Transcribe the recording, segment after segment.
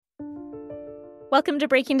Welcome to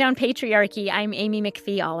Breaking Down Patriarchy. I'm Amy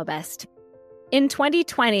McPhee Allabest. In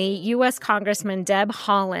 2020, U.S. Congressman Deb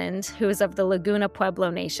Haaland, who is of the Laguna Pueblo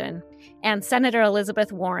Nation, and Senator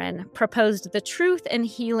Elizabeth Warren proposed the Truth and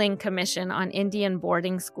Healing Commission on Indian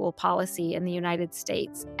Boarding School Policy in the United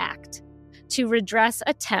States Act to redress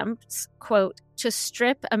attempts, quote, to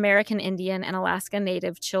strip American Indian and Alaska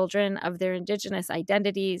Native children of their indigenous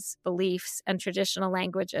identities, beliefs, and traditional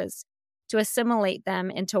languages, to assimilate them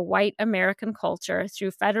into white American culture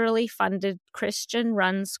through federally funded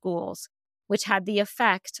Christian-run schools, which had the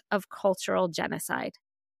effect of cultural genocide,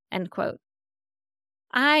 end quote.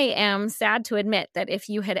 I am sad to admit that if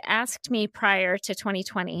you had asked me prior to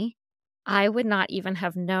 2020, I would not even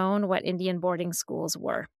have known what Indian boarding schools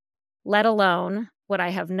were, let alone would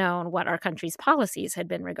I have known what our country's policies had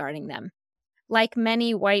been regarding them. Like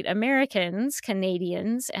many white Americans,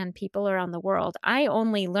 Canadians, and people around the world, I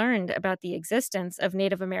only learned about the existence of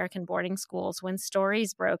Native American boarding schools when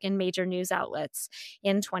stories broke in major news outlets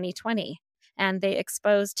in 2020, and they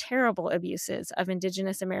exposed terrible abuses of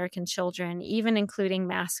Indigenous American children, even including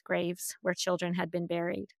mass graves where children had been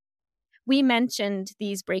buried. We mentioned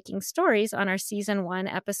these breaking stories on our Season 1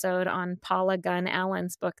 episode on Paula Gunn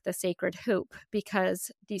Allen's book, The Sacred Hoop, because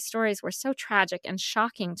these stories were so tragic and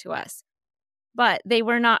shocking to us. But they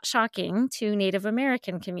were not shocking to Native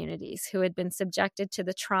American communities who had been subjected to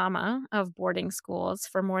the trauma of boarding schools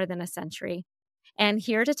for more than a century. And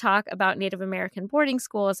here to talk about Native American boarding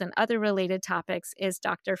schools and other related topics is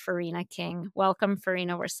Dr. Farina King. Welcome,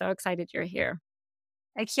 Farina. We're so excited you're here.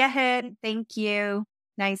 Thank you.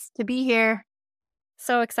 Nice to be here.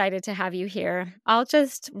 So excited to have you here. I'll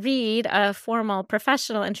just read a formal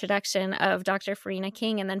professional introduction of Dr. Farina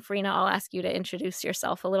King, and then Farina, I'll ask you to introduce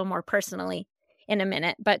yourself a little more personally in a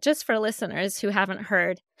minute. But just for listeners who haven't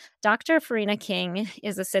heard, Dr. Farina King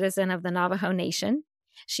is a citizen of the Navajo Nation.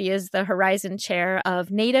 She is the Horizon Chair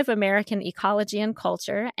of Native American Ecology and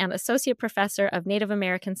Culture and Associate Professor of Native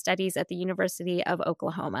American Studies at the University of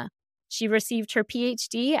Oklahoma. She received her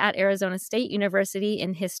PhD at Arizona State University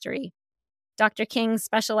in history. Dr. King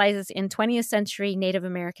specializes in 20th century Native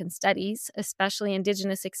American studies, especially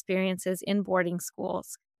Indigenous experiences in boarding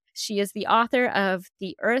schools. She is the author of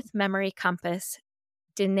The Earth Memory Compass,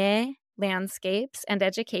 Diné Landscapes and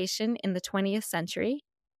Education in the 20th Century,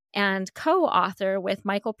 and co-author with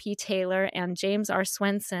Michael P. Taylor and James R.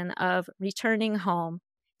 Swenson of Returning Home,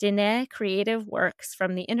 Diné Creative Works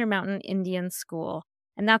from the Intermountain Indian School.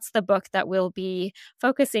 And that's the book that we'll be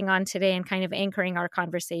focusing on today and kind of anchoring our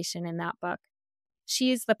conversation in that book.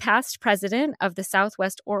 She is the past president of the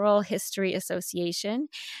Southwest Oral History Association,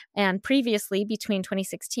 and previously, between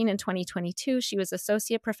 2016 and 2022, she was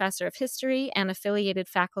associate professor of history and affiliated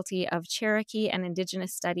faculty of Cherokee and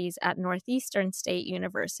Indigenous Studies at Northeastern State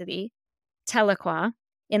University, Tahlequah,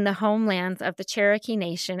 in the homelands of the Cherokee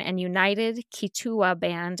Nation and United Kituwa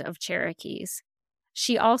Band of Cherokees.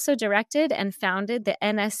 She also directed and founded the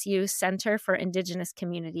NSU Center for Indigenous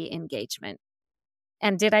Community Engagement.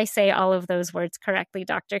 And did I say all of those words correctly,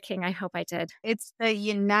 Dr. King? I hope I did. It's the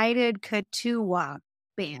United Kituwa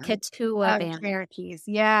Band. Kituwa Band. Cherokees.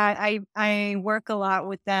 Yeah, I work a lot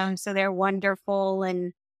with them, so they're wonderful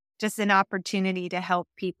and just an opportunity to help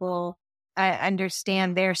people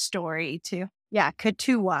understand their story too. Yeah,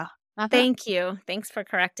 Kituwa. Thank you. Thanks for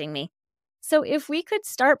correcting me. So if we could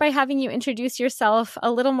start by having you introduce yourself a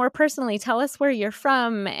little more personally, tell us where you're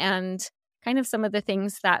from and kind of some of the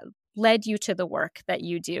things that led you to the work that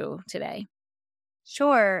you do today.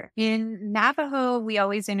 Sure. In Navajo, we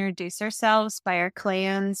always introduce ourselves by our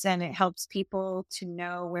clans, and it helps people to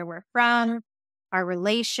know where we're from, our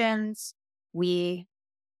relations. We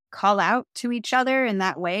call out to each other in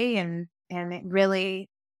that way, and it really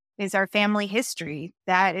is our family history.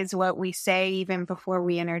 That is what we say even before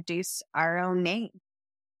we introduce our own name.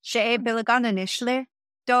 She bilagana nishle,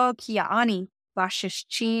 do kia ani, bashish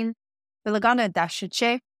chin, bilagana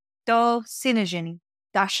dashiche, do sinajini,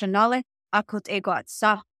 dashanale, akut egot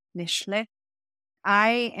sa nishle.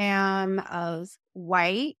 I am of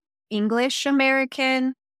white English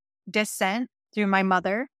American descent through my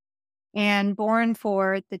mother and born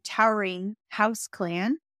for the Towering House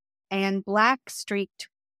clan and Black Streaked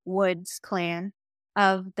Woods clan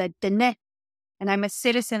of the Diné. And I'm a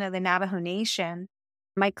citizen of the Navajo Nation.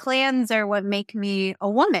 My clans are what make me a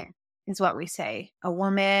woman, is what we say. A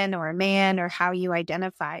woman or a man or how you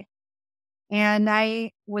identify. And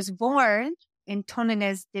I was born in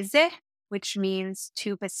Tonanez Dize, which means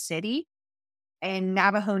Tuba City, in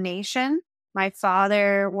Navajo Nation. My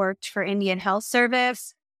father worked for Indian Health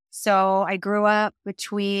Service, so I grew up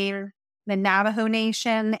between the Navajo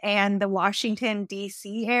Nation and the Washington,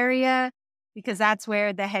 D.C. area. because that's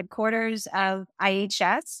where the headquarters of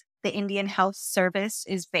IHS, the Indian Health Service,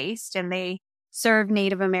 is based, and they serve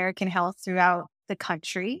Native American health throughout the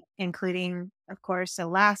country, including, of course,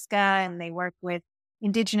 Alaska, and they work with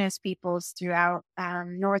indigenous peoples throughout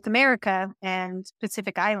North America and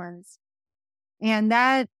Pacific Islands. And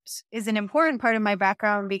that is an important part of my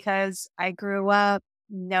background because I grew up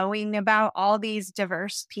knowing about all these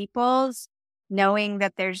diverse peoples, knowing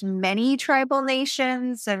that there's many tribal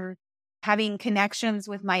nations, and having connections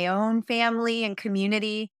with my own family and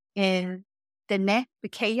community in the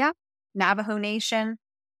Bikeya, Navajo Nation,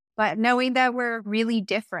 but knowing that we're really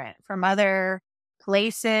different from other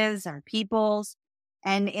places and peoples.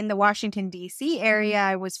 And in the Washington, D.C. area,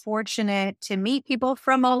 I was fortunate to meet people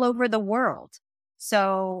from all over the world.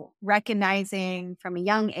 So recognizing from a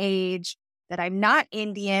young age that I'm not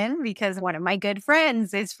Indian, because one of my good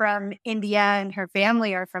friends is from India and her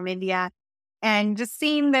family are from India, and just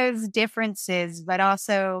seeing those differences, but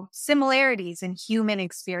also similarities in human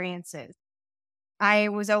experiences. I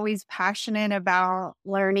was always passionate about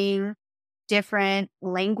learning different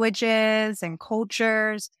languages and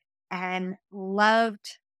cultures, and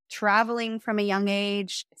loved traveling from a young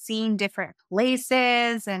age, seeing different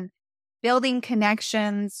places and building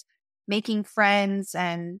connections, making friends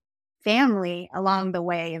and family along the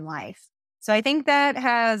way in life. So I think that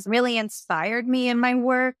has really inspired me in my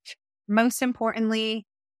work. Most importantly,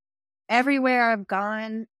 everywhere I've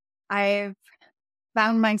gone, I've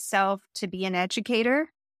found myself to be an educator,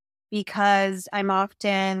 because I'm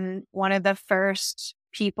often one of the first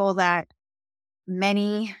people that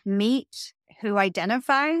many meet who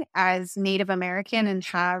identify as Native American and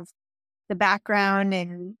have the background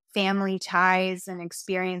and family ties and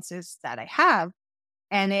experiences that I have.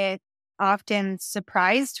 And it often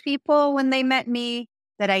surprised people when they met me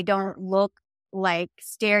that I don't look like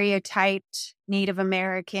stereotyped Native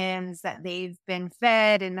Americans that they've been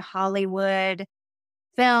fed in Hollywood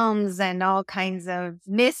films and all kinds of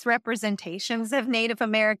misrepresentations of Native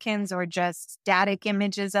Americans, or just static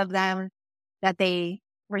images of them that they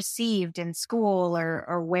received in school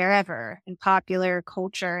or wherever in popular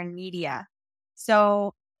culture and media.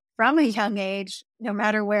 So from a young age, no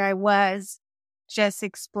matter where I was, just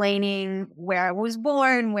explaining where I was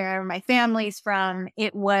born, where my family's from,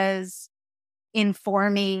 it was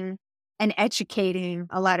informing and educating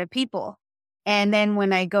a lot of people. And then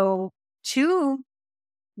when I go to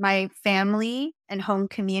my family and home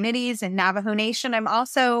communities in Navajo Nation, I'm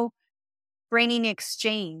also bringing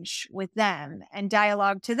exchange with them and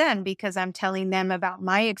dialogue to them, because I'm telling them about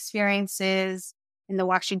my experiences in the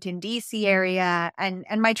Washington, D.C. area and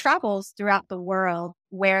my travels throughout the world,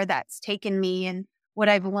 where that's taken me and what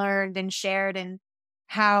I've learned and shared, and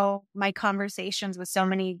how my conversations with so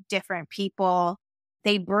many different people,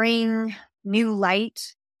 they bring new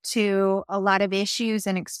light to a lot of issues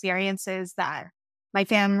and experiences that my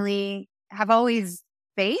family have always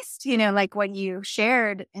faced, like what you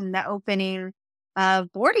shared in the opening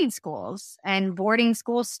of boarding schools and boarding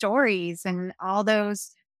school stories and all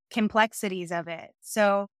those complexities of it.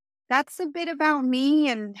 So that's a bit about me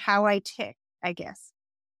and how I tick, I guess.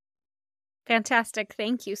 Fantastic.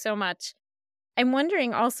 Thank you so much. I'm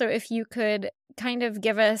wondering also if you could kind of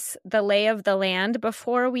give us the lay of the land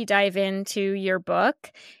before we dive into your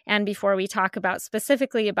book and before we talk about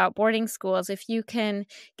specifically about boarding schools. If you can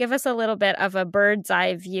give us a little bit of a bird's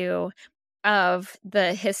eye view of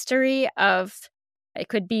the history of, it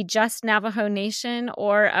could be just Navajo Nation,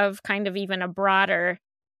 or of kind of even a broader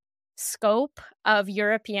scope of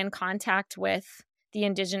European contact with the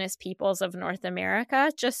indigenous peoples of North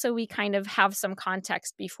America, just so we kind of have some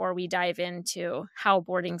context before we dive into how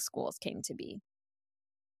boarding schools came to be.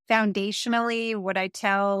 Foundationally, what I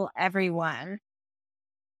tell everyone,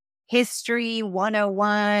 History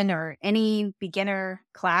 101 or any beginner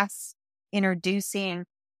class introducing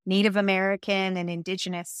Native American and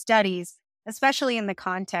Indigenous studies, especially in the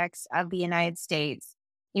context of the United States,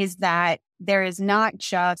 is that there is not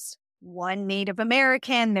just one Native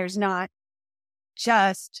American. There's not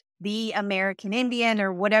just the American Indian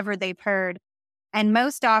or whatever they've heard. And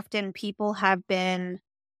most often people have been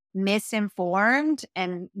misinformed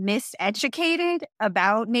and miseducated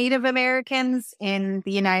about Native Americans in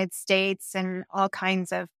the United States and all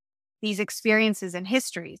kinds of these experiences and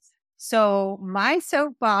histories. So my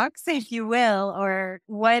soapbox, if you will, or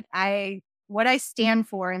what I stand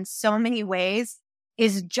for in so many ways,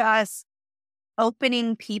 is just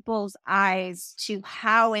opening people's eyes to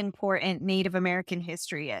how important Native American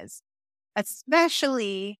history is,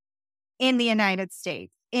 especially in the United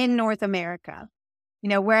States, in North America.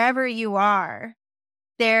 Wherever you are,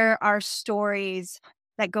 there are stories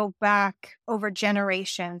that go back over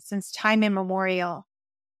generations, since time immemorial,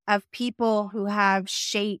 of people who have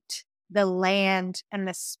shaped the land and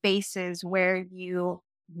the spaces where you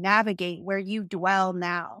navigate, where you dwell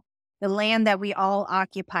now. The land that we all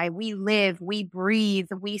occupy, we live, we breathe,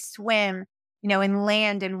 we swim, in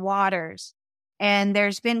land and waters. And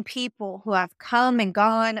there's been people who have come and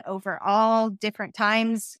gone over all different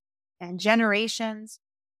times and generations.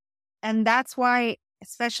 And that's why,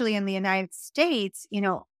 especially in the United States,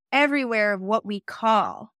 everywhere of what we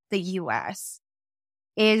call the US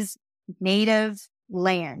is native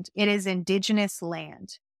land. It is indigenous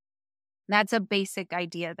land. That's a basic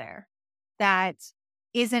idea there that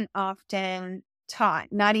isn't often taught,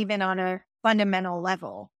 not even on a fundamental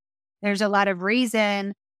level. There's a lot of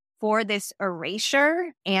reason for this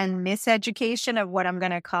erasure and miseducation of what I'm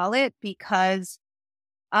going to call it because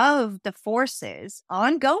of the forces,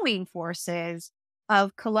 ongoing forces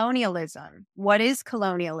of colonialism. What is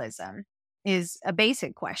colonialism? Is a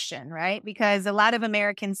basic question, right? Because a lot of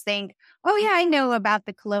Americans think, oh yeah, I know about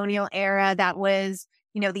the colonial era. That was,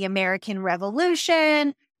 the American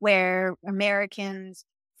Revolution, where Americans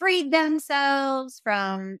freed themselves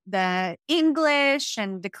from the English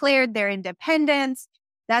and declared their independence.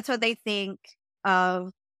 That's what they think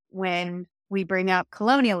of when we bring up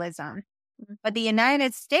colonialism. But the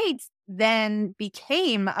United States then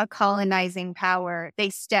became a colonizing power. They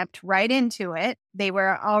stepped right into it. They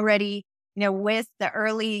were already, with the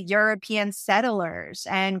early European settlers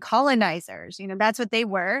and colonizers. That's what they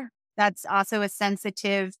were. That's also a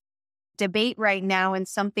sensitive debate right now and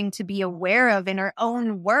something to be aware of in our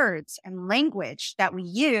own words and language that we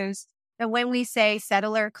use. That when we say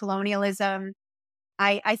settler colonialism,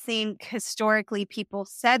 I think historically people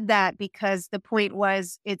said that because the point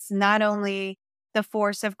was it's not only the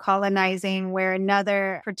force of colonizing where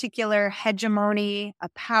another particular hegemony, a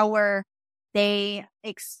power, they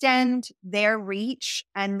extend their reach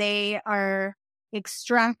and they are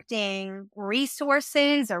extracting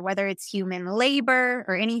resources or whether it's human labor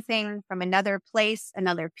or anything from another place,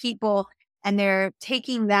 another people, and they're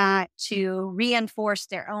taking that to reinforce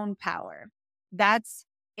their own power. That's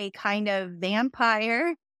a kind of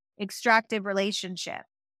vampire extractive relationship.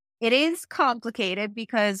 It is complicated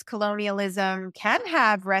because colonialism can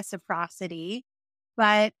have reciprocity,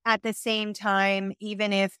 but at the same time,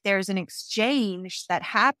 even if there's an exchange that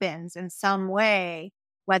happens in some way,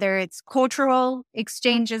 whether it's cultural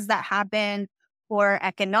exchanges that happen or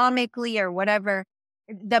economically or whatever,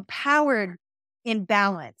 the power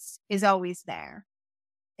imbalance is always there.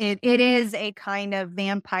 It is a kind of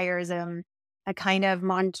vampirism, a kind of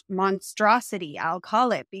monstrosity, I'll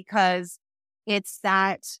call it, because it's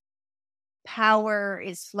that power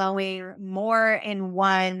is flowing more in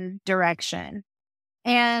one direction.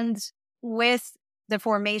 And with the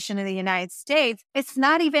formation of the United States, it's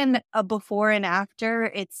not even a before and after.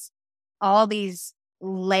 It's all these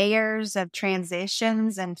layers of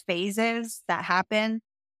transitions and phases that happen.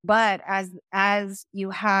 But as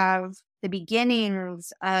you have the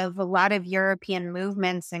beginnings of a lot of European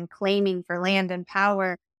movements and claiming for land and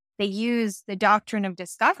power, they use the doctrine of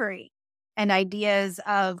discovery and ideas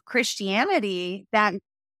of Christianity that,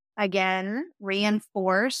 again,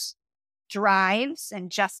 reinforce drives and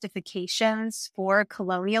justifications for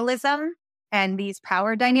colonialism and these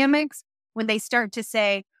power dynamics when they start to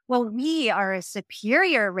say, well, we are a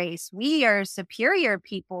superior race. We are superior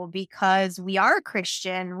people because we are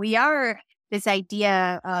Christian. We are this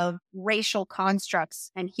idea of racial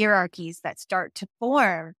constructs and hierarchies that start to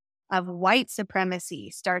form, of white supremacy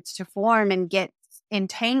starts to form and get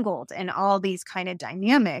entangled in all these kind of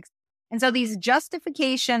dynamics. And so these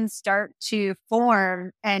justifications start to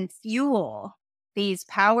form and fuel these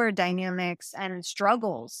power dynamics and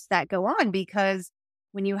struggles that go on, because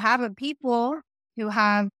when you have a people who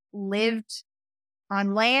have lived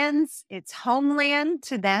on lands, it's homeland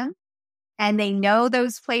to them, and they know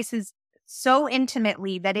those places so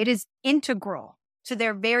intimately that it is integral to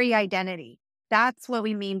their very identity. That's what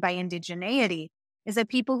we mean by indigeneity, is that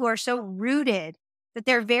people who are so rooted that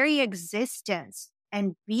their very existence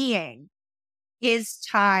and being is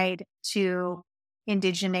tied to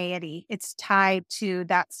indigeneity. It's tied to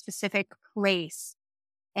that specific place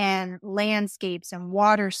and landscapes and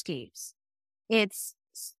waterscapes. It's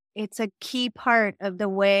a key part of the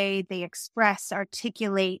way they express,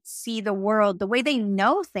 articulate, see the world, the way they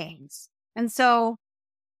know things. And so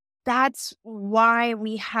that's why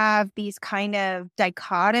we have these kind of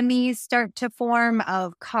dichotomies start to form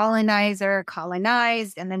of colonizer,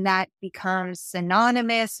 colonized, and then that becomes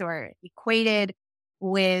synonymous or equated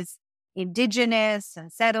with indigenous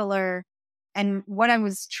and settler. And what I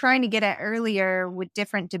was trying to get at earlier with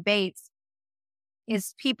different debates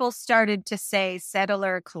is people started to say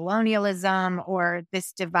settler colonialism or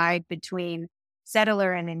this divide between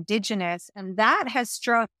settler and indigenous. And that has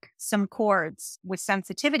struck some chords with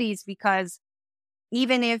sensitivities because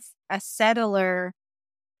even if a settler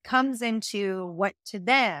comes into what to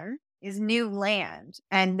them is new land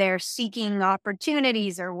and they're seeking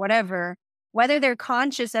opportunities or whatever, whether they're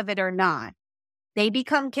conscious of it or not, they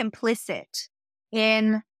become complicit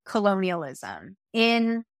in colonialism,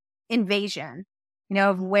 in invasion,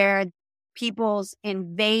 of where peoples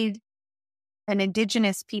invade an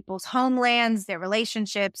indigenous people's homelands, their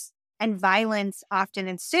relationships, and violence often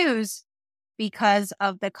ensues because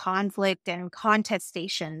of the conflict and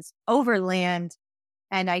contestations over land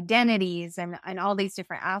and identities and all these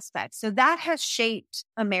different aspects. So that has shaped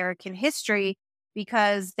American history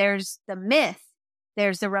because there's the myth,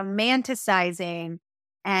 there's the romanticizing,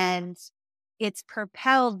 and it's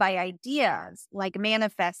propelled by ideas like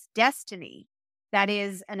manifest destiny. That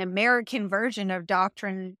is an American version of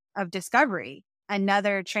doctrine of discovery.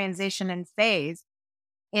 Another transition and phase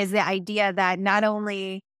is the idea that not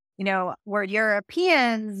only were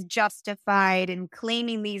Europeans justified in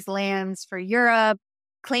claiming these lands for Europe,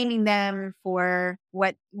 claiming them for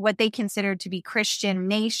what they considered to be Christian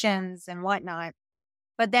nations and whatnot,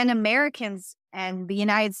 but then Americans and the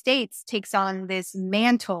United States takes on this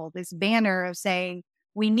mantle, this banner of saying,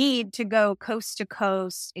 we need to go coast to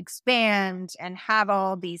coast, expand, and have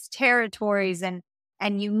all these territories and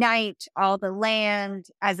unite all the land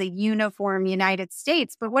as a uniform United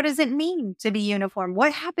States. But what does it mean to be uniform?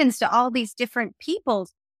 What happens to all these different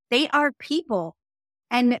peoples? They are people.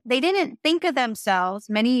 And they didn't think of themselves,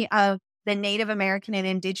 many of the Native American and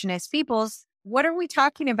indigenous peoples. What are we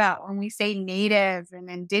talking about when we say Native and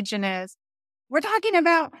indigenous? We're talking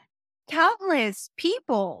about countless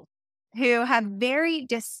people who have very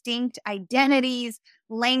distinct identities,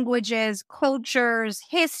 languages, cultures,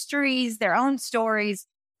 histories, their own stories,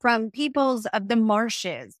 from peoples of the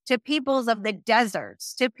marshes to peoples of the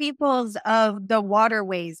deserts to peoples of the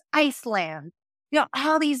waterways, Iceland,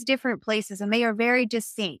 all these different places, and they are very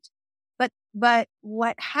distinct. But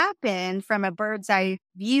what happened from a bird's eye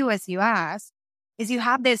view, as you asked, is you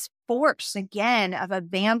have this force again of a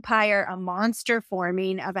vampire, a monster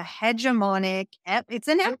forming of a hegemonic, it's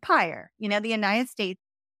an empire, the United States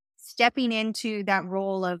stepping into that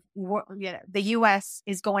role of, the U.S.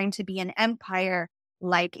 is going to be an empire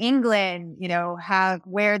like England,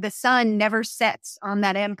 where the sun never sets on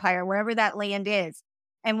that empire, wherever that land is.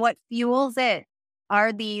 And what fuels it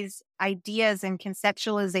are these ideas and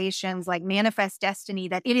conceptualizations like manifest destiny,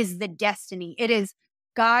 that it is the destiny, it is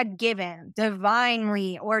God-given,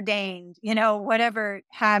 divinely ordained, whatever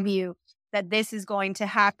have you, that this is going to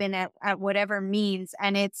happen at whatever means,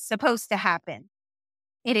 and it's supposed to happen.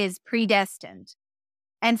 It is predestined.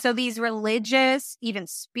 And so these religious, even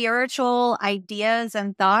spiritual ideas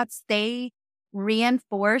and thoughts, they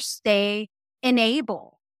reinforce, they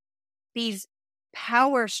enable these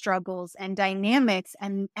power struggles and dynamics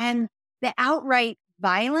and the outright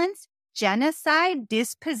violence, genocide,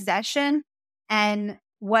 dispossession, and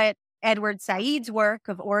what Edward Said's work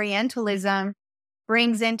of Orientalism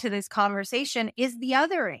brings into this conversation is the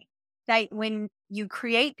othering. That when you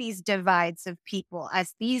create these divides of people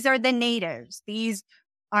as these are the natives, these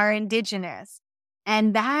are indigenous,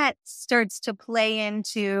 and that starts to play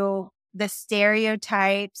into the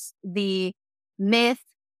stereotypes, the myth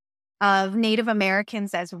of Native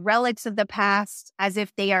Americans as relics of the past, as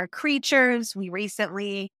if they are creatures. We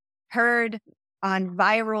recently heard on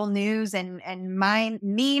viral news and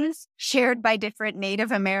memes shared by different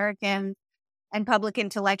Native American and public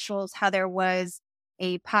intellectuals how there was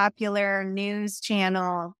a popular news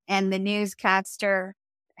channel and the newscaster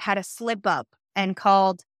had a slip up and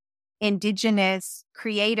called indigenous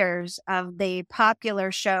creators of the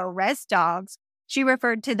popular show Res Dogs. She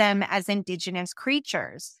referred to them as indigenous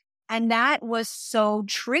creatures. And that was so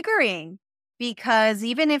triggering because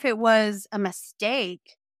even if it was a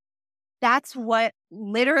mistake, that's what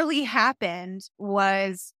literally happened.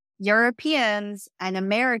 Was Europeans and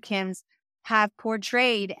Americans have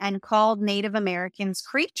portrayed and called Native Americans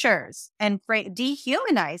creatures and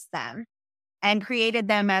dehumanized them and created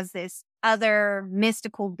them as this other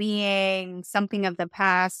mystical being, something of the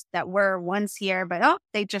past that were once here, but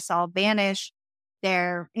they just all vanished.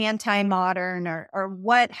 They're anti-modern or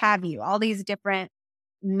what have you, all these different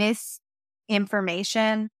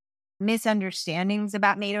misinformation, misunderstandings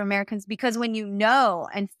about Native Americans. Because when you know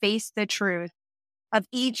and face the truth of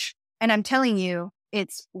each, and I'm telling you,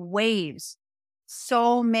 it's waves,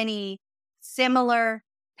 so many similar,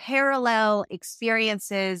 parallel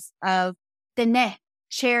experiences of the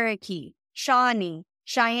Cherokee, Shawnee,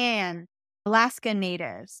 Cheyenne, Alaska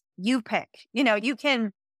Natives, you pick. You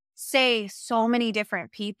can say so many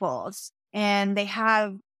different peoples, and they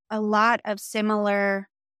have a lot of similar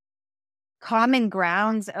common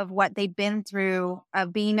grounds of what they've been through,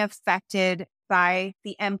 of being affected by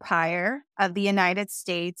the empire of the United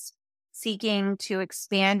States, seeking to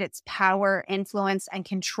expand its power, influence, and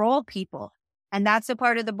control people. And that's a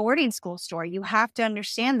part of the boarding school story. You have to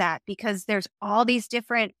understand that, because there's all these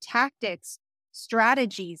different tactics,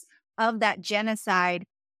 strategies of that genocide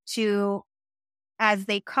to, as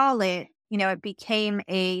they call it, it became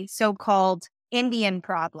a so-called Indian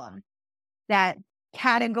problem. That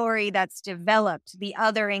category that's developed, the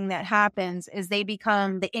othering that happens, is they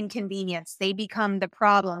become the inconvenience. They become the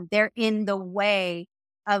problem. They're in the way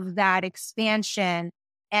of that expansion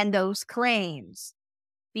and those claims,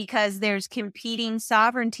 because there's competing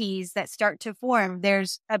sovereignties that start to form.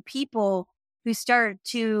 There's a people who start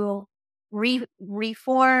to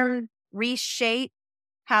reform, reshape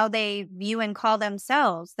how they view and call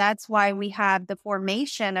themselves. That's why we have the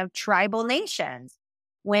formation of tribal nations.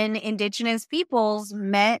 When indigenous peoples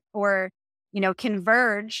met or,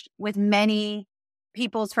 converged with many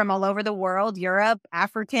peoples from all over the world, Europe,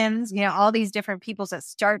 Africans, all these different peoples that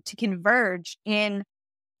start to converge in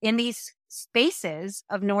these spaces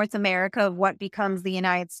of North America, of what becomes the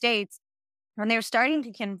United States, when they're starting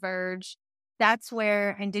to converge, that's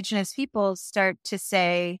where indigenous peoples start to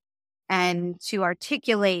say and to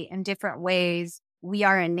articulate in different ways, we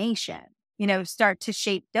are a nation, start to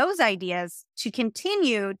shape those ideas to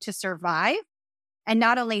continue to survive, and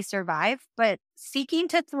not only survive, but seeking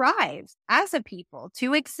to thrive as a people,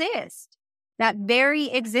 to exist. That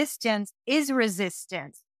very existence is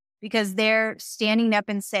resistance, because they're standing up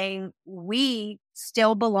and saying, we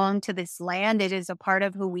still belong to this land. It is a part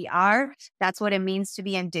of who we are. That's what it means to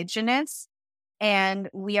be indigenous. And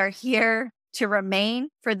we are here to remain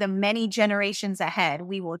for the many generations ahead.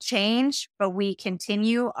 We will change, but we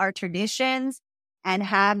continue our traditions and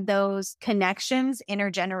have those connections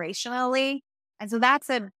intergenerationally. And so that's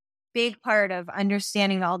a big part of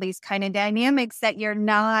understanding all these kind of dynamics that you're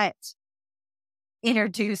not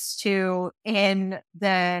introduced to in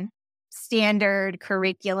the standard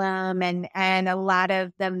curriculum, and a lot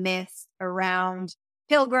of the myths around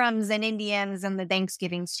pilgrims and Indians and the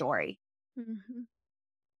Thanksgiving story. Mm-hmm.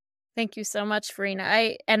 Thank you so much,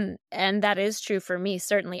 Farina. And that is true for me,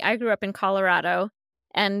 certainly. I grew up in Colorado,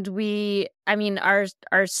 and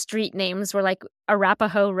our street names were like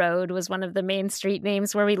Arapahoe Road was one of the main street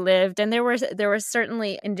names where we lived. And there were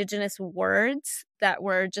certainly indigenous words that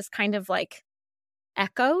were just kind of like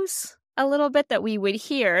echoes a little bit that we would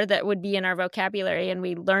hear that would be in our vocabulary. And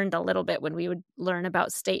we learned a little bit when we would learn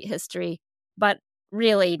about state history, but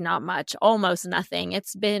really not much, almost nothing.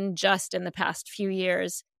 It's been just in the past few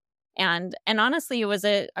years. And honestly, it was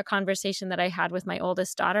a conversation that I had with my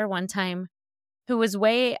oldest daughter one time, who was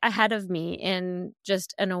way ahead of me in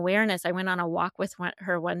just an awareness. I went on a walk with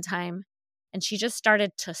her one time, and she just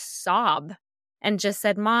started to sob and just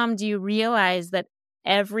said, "Mom, do you realize that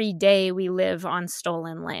every day we live on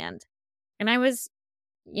stolen land?" And I was,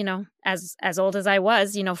 as old as I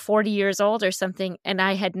was, 40 years old or something, and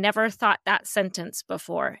I had never thought that sentence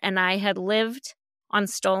before. And I had lived on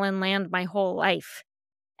stolen land my whole life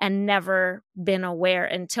and never been aware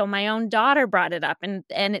until my own daughter brought it up. And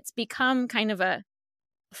it's become kind of a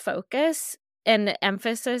focus and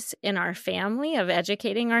emphasis in our family of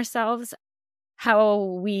educating ourselves,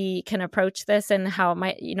 how we can approach this, and how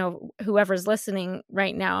whoever's listening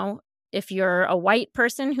right now, if you're a white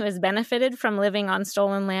person who has benefited from living on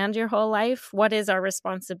stolen land your whole life, what is our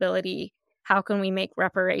responsibility? How can we make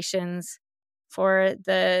reparations for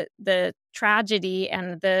the tragedy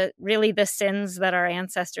and the sins that our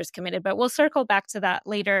ancestors committed? But we'll circle back to that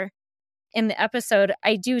later in the episode.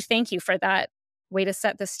 I do thank you for that way to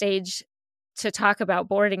set the stage to talk about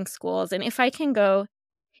boarding schools. And if I can go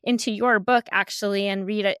into your book actually and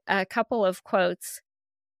read a couple of quotes,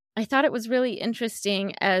 I thought it was really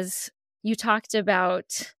interesting as you talked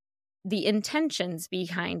about the intentions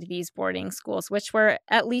behind these boarding schools, which were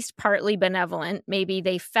at least partly benevolent. Maybe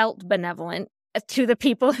they felt benevolent to the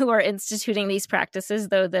people who are instituting these practices,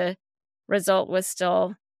 though the result was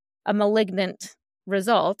still a malignant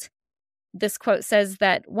result. This quote says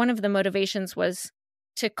that one of the motivations was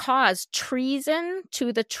to cause treason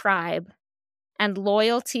to the tribe and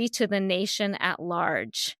loyalty to the nation at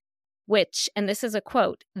large, which, and this is a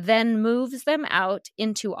quote, then moves them out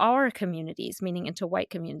into our communities, meaning into white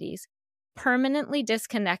communities, permanently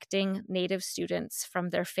disconnecting Native students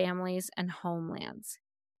from their families and homelands.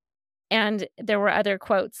 And there were other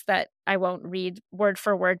quotes that I won't read word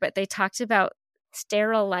for word, but they talked about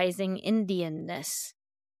sterilizing Indianness.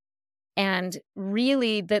 And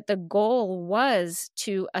really that the goal was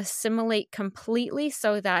to assimilate completely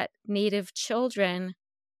so that Native children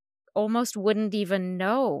almost wouldn't even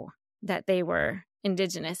know that they were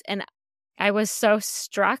Indigenous. And I was so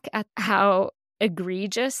struck at how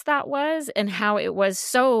egregious that was and how it was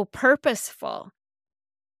so purposeful.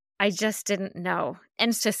 I just didn't know.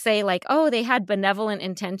 And to say like, oh, they had benevolent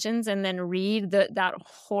intentions and then read that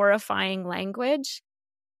horrifying language,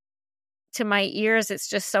 to my ears, it's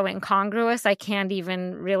just so incongruous. I can't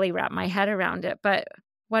even really wrap my head around it. But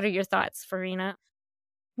what are your thoughts, Farina?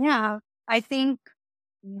 Yeah, I think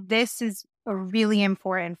this is a really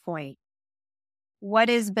important point. What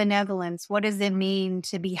is benevolence? What does it mean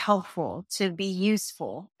to be helpful, to be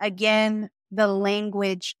useful? Again, the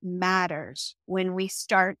language matters when we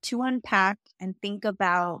start to unpack and think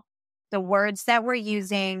about the words that we're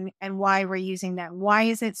using and why we're using them. Why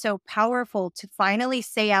is it so powerful to finally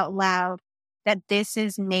say out loud that this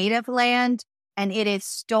is native land and it is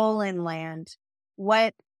stolen land?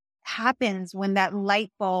 What happens when that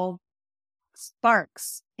light bulb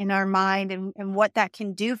sparks in our mind and what that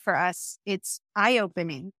can do for us? It's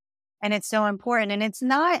eye-opening and it's so important. And it's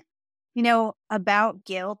not, about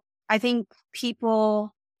guilt. I think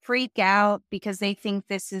people freak out because they think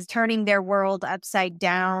this is turning their world upside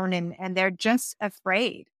down and they're just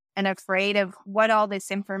afraid of what all this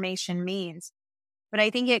information means. But I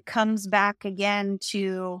think it comes back again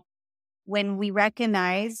to when we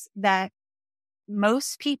recognize that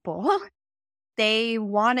most people they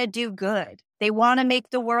want to do good. They want to make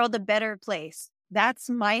the world a better place. That's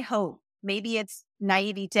my hope. Maybe it's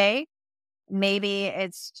naivete. Maybe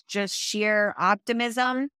it's just sheer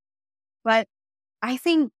optimism. But I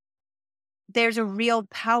think there's a real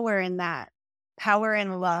power in that, power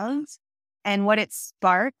in love and what it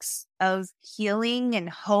sparks of healing and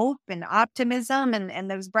hope and optimism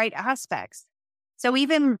and those bright aspects. So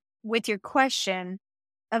even with your question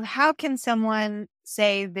of how can someone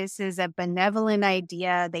say this is a benevolent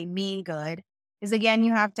idea, they mean good, is again,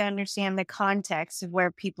 you have to understand the context of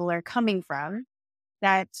where people are coming from.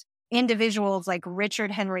 That individuals like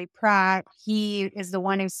Richard Henry Pratt, he is the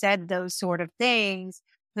one who said those sort of things,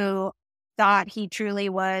 who thought he truly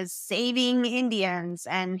was saving Indians.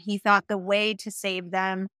 And he thought the way to save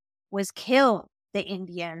them was kill the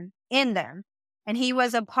Indian in them. And he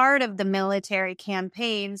was a part of the military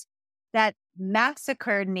campaigns that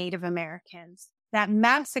massacred Native Americans, that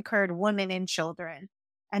massacred women and children,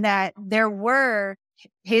 and that there were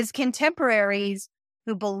his contemporaries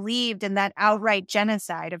who believed in that outright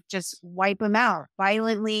genocide of just wipe them out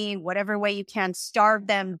violently, whatever way you can, starve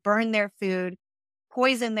them, burn their food,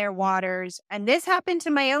 poison their waters. And this happened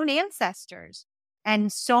to my own ancestors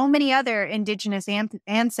and so many other Indigenous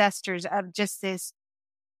ancestors of just this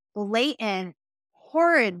blatant,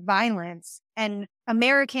 horrid violence. And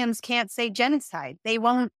Americans can't say genocide. They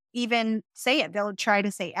won't even say it. They'll try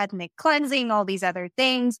to say ethnic cleansing, all these other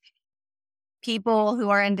things. People who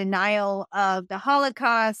are in denial of the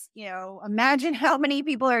Holocaust, imagine how many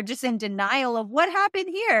people are just in denial of what happened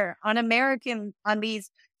here on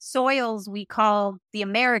these soils we call the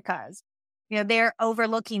Americas. They're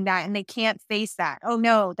overlooking that and they can't face that. Oh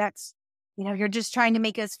no, that's, you're just trying to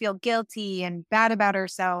make us feel guilty and bad about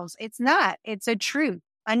ourselves. It's not, it's a truth.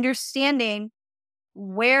 Understanding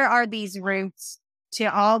where are these roots to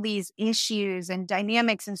all these issues and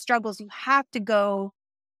dynamics and struggles, you have to go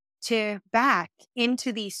to back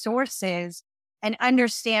into these sources and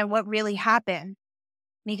understand what really happened,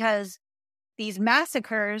 because these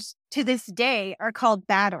massacres to this day are called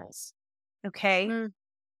battles. Okay.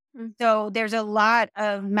 Mm-hmm. So there's a lot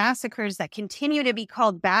of massacres that continue to be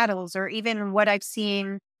called battles, or even what I've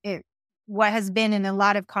seen, what has been in a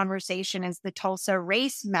lot of conversation is the Tulsa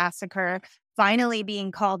race massacre finally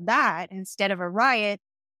being called that instead of a riot.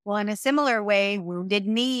 Well, in a similar way, Wounded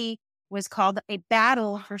Knee was called a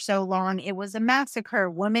battle for so long. It was a massacre.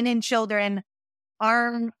 Women and children,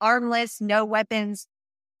 armless, no weapons,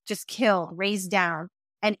 just killed, razed down.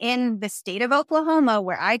 And in the state of Oklahoma,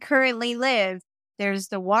 where I currently live, there's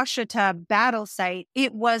the Washita battle site.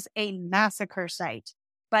 It was a massacre site.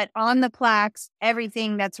 But on the plaques,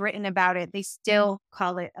 everything that's written about it, they still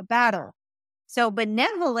call it a battle. So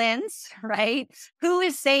benevolence, right? Who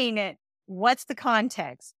is saying it? What's the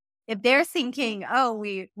context? If they're thinking, oh,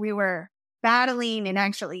 we were battling and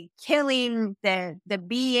actually killing the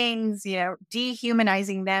beings,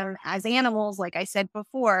 dehumanizing them as animals, like I said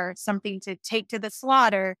before, something to take to the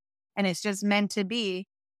slaughter, and it's just meant to be,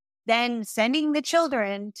 then sending the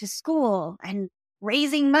children to school and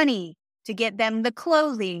raising money to get them the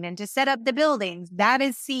clothing and to set up the buildings, that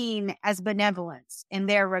is seen as benevolence in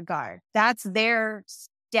their regard. That's their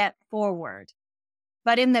step forward.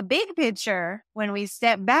 But in the big picture, when we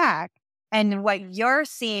step back and what you're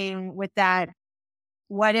seeing with that,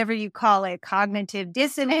 whatever you call it, cognitive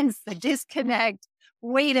dissonance, the disconnect,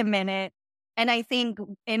 wait a minute. And I think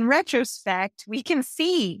in retrospect, we can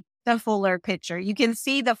see the fuller picture. You can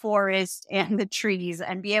see the forest and the trees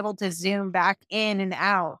and be able to zoom back in and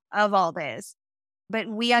out of all this. But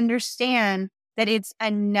we understand that it's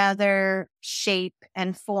another shape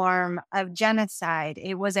and form of genocide.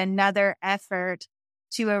 It was another effort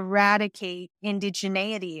to eradicate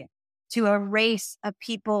indigeneity, to erase a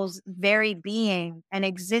people's very being and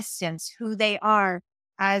existence, who they are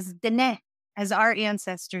as Dene, as our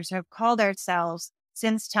ancestors have called ourselves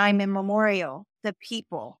since time immemorial, the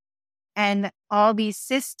people. And all these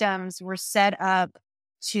systems were set up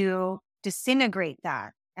to disintegrate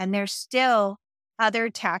that. And there's still other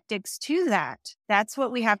tactics to that. That's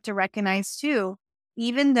what we have to recognize too,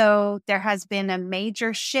 even though there has been a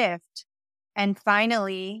major shift. And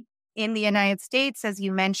finally, in the United States, as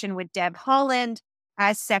you mentioned with Deb Haaland,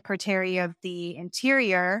 as Secretary of the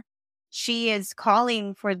Interior, she is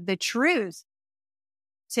calling for the truth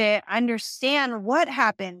to understand what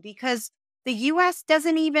happened, because the U.S.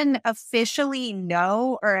 doesn't even officially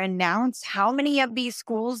know or announce how many of these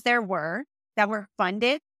schools there were that were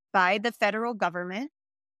funded by the federal government.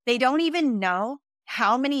 They don't even know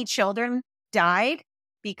how many children died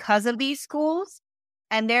because of these schools.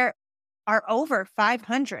 And there are over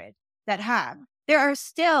 500 that have. There are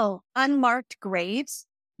still unmarked graves,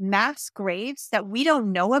 mass graves that we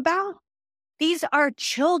don't know about. These are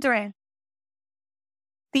children.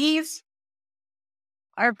 These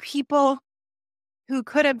are people who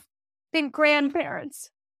could have been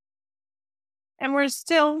grandparents. And we're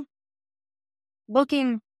still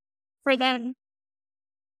looking for them.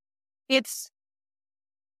 It's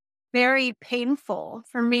very painful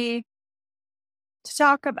for me to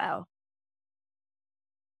talk about,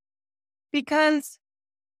 because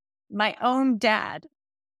my own dad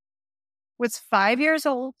was 5 years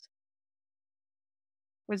old,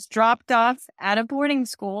 was dropped off at a boarding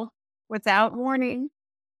school without warning,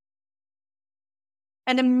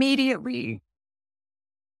 and immediately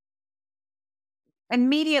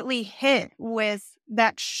hit with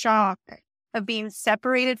that shock of being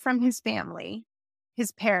separated from his family,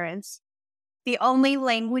 his parents, the only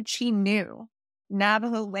language he knew,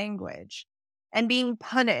 Navajo language, and being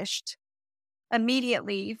punished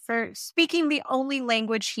immediately for speaking the only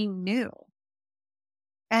language he knew.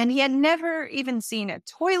 And he had never even seen a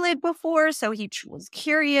toilet before, so he was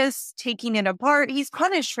curious, taking it apart. He's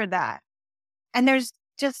punished for that. And there's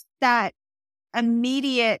just that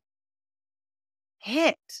immediate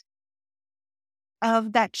hit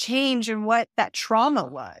of that change and what that trauma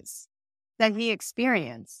was that he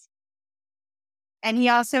experienced. And he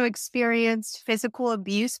also experienced physical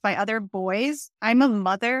abuse by other boys. I'm a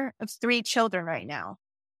mother of 3 children right now.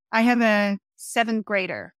 I have a 7th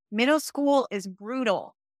grader. Middle school is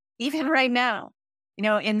brutal, even right now. You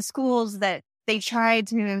know, in schools that they try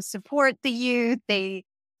to support the youth, they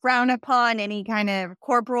frown upon any kind of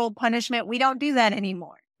corporal punishment. We don't do that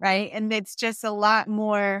anymore, right? And it's just a lot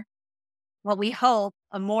more, what we hope,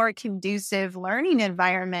 a more conducive learning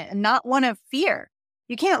environment, and not one of fear.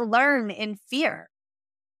 You can't learn in fear.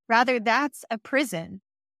 Rather, that's a prison.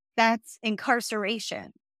 That's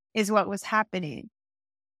incarceration, is what was happening.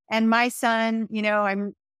 And my son, you know,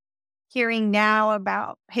 I'm hearing now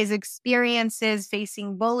about his experiences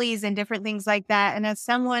facing bullies and different things like that. And as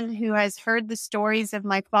someone who has heard the stories of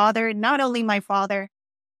my father, not only my father,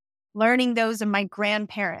 learning those of my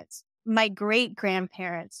grandparents, my great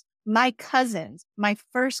grandparents, my cousins, my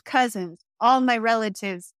first cousins, all my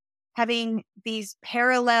relatives, having these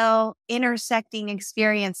parallel intersecting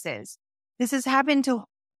experiences. This has happened to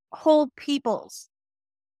whole peoples.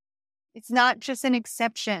 It's not just an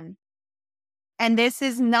exception. And this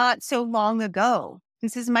is not so long ago.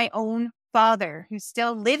 This is my own father who's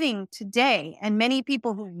still living today, and many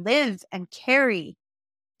people who live and carry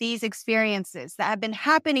these experiences that have been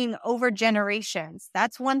happening over generations.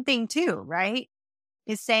 That's one thing too, right?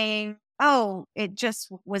 Is saying, oh, it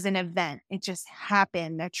just was an event. It just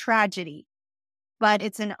happened, a tragedy. But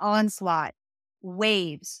it's an onslaught,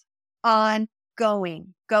 waves,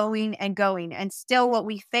 ongoing, going and going. And still what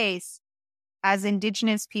we face as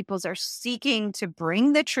Indigenous peoples are seeking to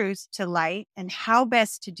bring the truth to light, and how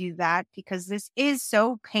best to do that, because this is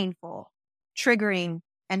so painful, triggering,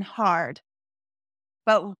 and hard.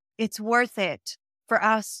 But it's worth it for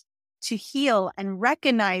us to heal and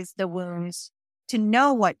recognize the wounds, to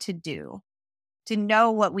know what to do, to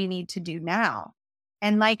know what we need to do now.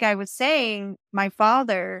 And like I was saying, my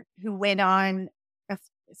father, who went on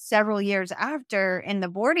several years after in the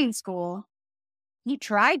boarding school, he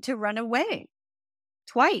tried to run away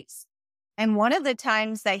twice. And one of the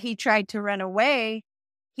times that he tried to run away,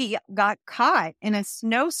 he got caught in a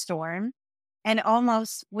snowstorm and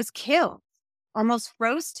almost was killed, almost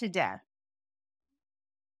froze to death.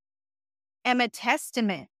 I'm a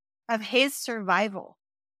testament of his survival.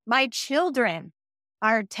 My children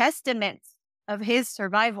are testaments of his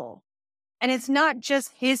survival. And it's not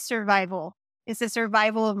just his survival. It's the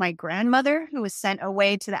survival of my grandmother, who was sent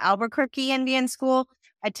away to the Albuquerque Indian School,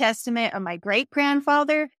 a testament of my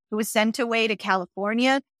great-grandfather, who was sent away to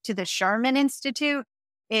California to the Sharman Institute.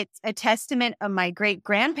 It's a testament of my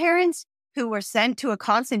great-grandparents, who were sent to a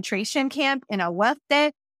concentration camp in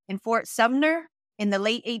Huehuete in Fort Sumner in the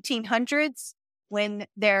late 1800s, when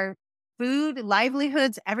their food,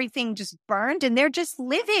 livelihoods, everything just burned, and they're just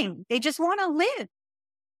living. They just want to live.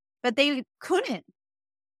 But they couldn't.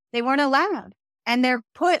 They weren't allowed. And they're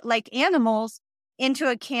put like animals into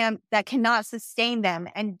a camp that cannot sustain them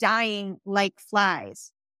and dying like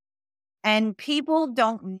flies. And people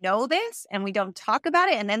don't know this, and we don't talk about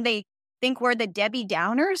it. And then they think we're the Debbie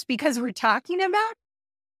Downers because we're talking about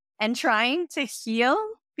and trying to heal,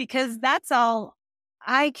 because that's all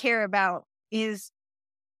I care about, is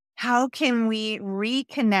how can we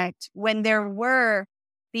reconnect when there were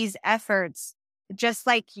these efforts, just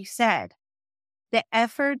like you said, the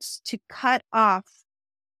efforts to cut off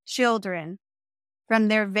children from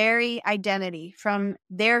their very identity, from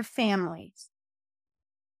their families.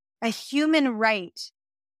 A human right.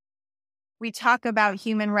 We talk about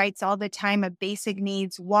human rights all the time, of basic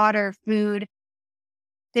needs, water, food.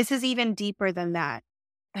 This is even deeper than that.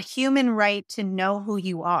 A human right to know who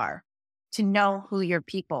you are, to know who your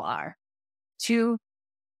people are, to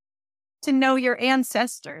know your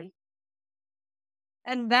ancestors.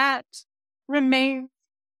 And that remains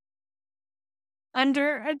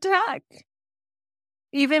under attack.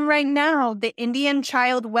 Even right now, the Indian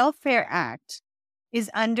Child Welfare Act is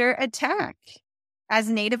under attack, as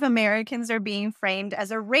Native Americans are being framed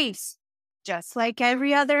as a race, just like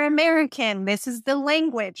every other American. This is the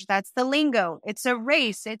language. That's the lingo. It's a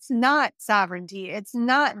race. It's not sovereignty. It's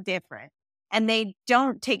not different. And they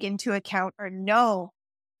don't take into account or know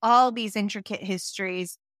all these intricate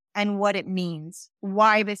histories and what it means,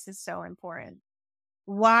 why this is so important,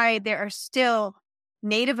 why there are still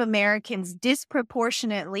Native Americans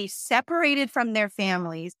disproportionately separated from their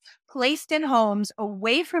families, placed in homes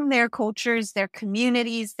away from their cultures, their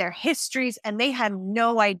communities, their histories, and they have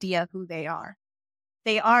no idea who they are.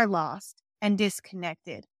 They are lost and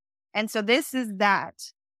disconnected. And so this is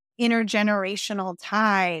that intergenerational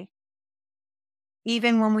tie.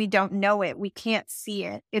 Even when we don't know it, we can't see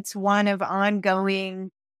it. It's one of ongoing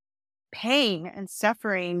pain and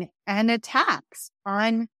suffering and attacks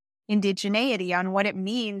on indigeneity, on what it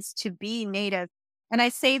means to be Native. And I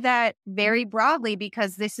say that very broadly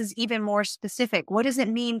because this is even more specific. What does it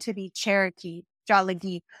mean to be Cherokee,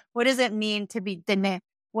 Jalagi? What does it mean to be Dene?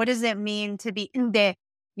 What does it mean to be Inde?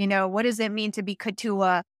 What does it mean to be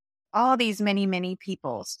Katua? All these many, many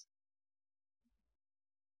peoples.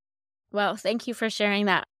 Well, thank you for sharing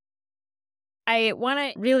that. I want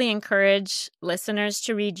to really encourage listeners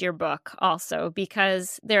to read your book also,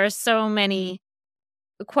 because there are so many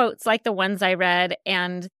quotes like the ones I read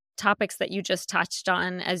and topics that you just touched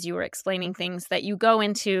on as you were explaining things that you go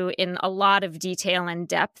into in a lot of detail and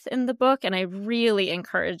depth in the book. And I really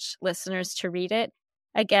encourage listeners to read it.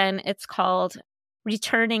 Again, it's called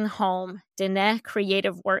Returning Home, Dene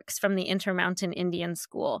Creative Works from the Intermountain Indian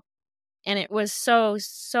School. And it was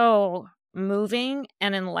so moving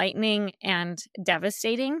and enlightening and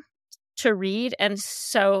devastating to read, and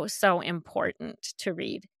so important to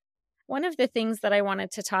read. One of the things that I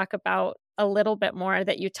wanted to talk about a little bit more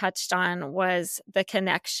that you touched on was the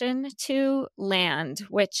connection to land,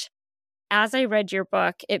 which, as I read your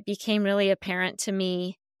book, it became really apparent to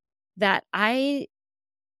me that I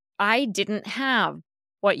didn't have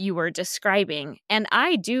what you were describing. And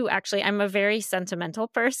I do actually, I'm a very sentimental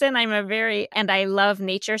person. And I love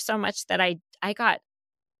nature so much that I got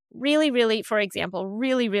really, for example,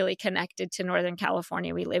 really connected to Northern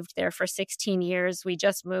California. We lived there for 16 years. We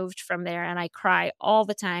just moved from there, and I cry all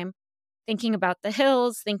the time thinking about the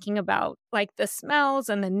hills, thinking about like the smells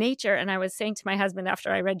and the nature. And I was saying to my husband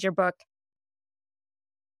after I read your book,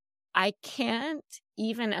 I can't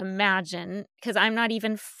even imagine, because I'm not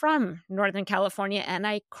even from Northern California, and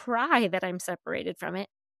I cry that I'm separated from it.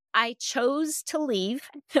 I chose to leave.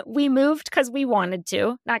 We moved because we wanted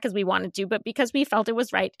to, not because we wanted to, but because we felt it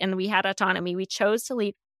was right and we had autonomy. We chose to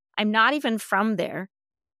leave. I'm not even from there,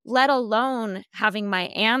 let alone having my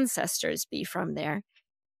ancestors be from there.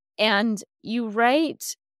 And you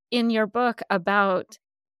write in your book about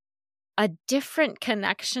a different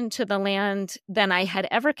connection to the land than I had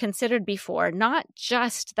ever considered before. Not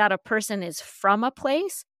just that a person is from a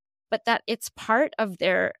place, but that it's part of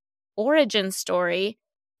their origin story,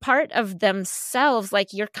 part of themselves. Like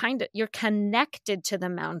you're connected to the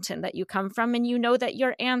mountain that you come from, and you know that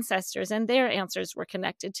your ancestors and their ancestors were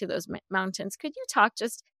connected to those mountains. Could you talk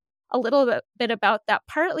just a little bit about that?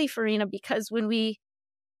 Partly, Farina, because when we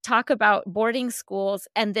talk about boarding schools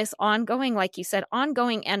and this ongoing, like you said,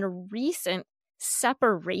 ongoing and recent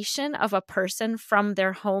separation of a person from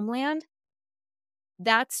their homeland,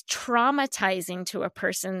 that's traumatizing to a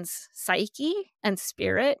person's psyche and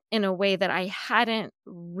spirit in a way that I hadn't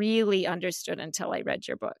really understood until I read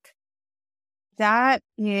your book. That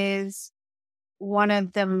is one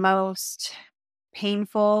of the most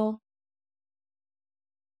painful,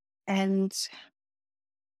 and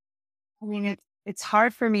I mean, it's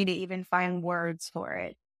hard for me to even find words for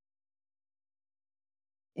it,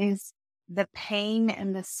 is the pain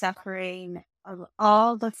and the suffering of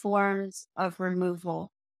all the forms of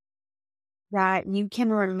removal, that you can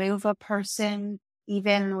remove a person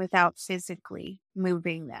even without physically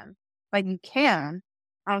moving them, but you can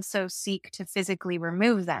also seek to physically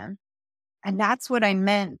remove them. And that's what I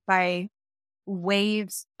meant by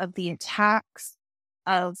waves of the attacks,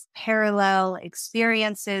 of parallel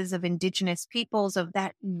experiences of Indigenous peoples, of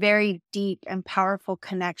that very deep and powerful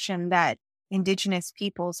connection that Indigenous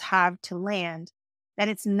peoples have to land. That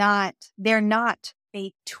they're not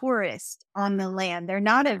a tourist on the land. They're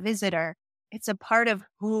not a visitor. It's a part of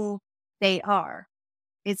who they are.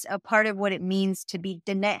 It's a part of what it means to be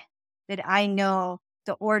Dene, that I know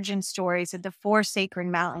the origin stories of the four sacred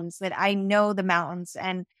mountains, that I know the mountains,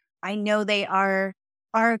 and I know they are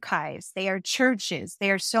archives, they are churches, they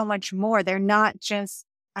are so much more. They're not just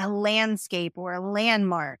a landscape or a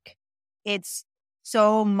landmark. It's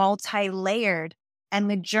so multi-layered. And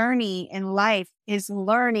the journey in life is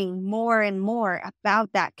learning more and more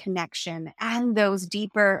about that connection and those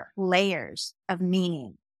deeper layers of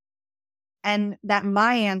meaning. And that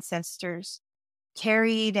my ancestors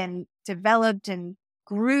carried and developed and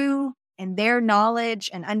grew in their knowledge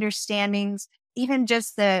and understandings, even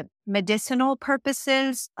just the medicinal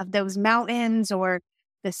purposes of those mountains, or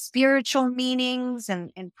the spiritual meanings and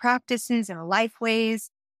practices and life ways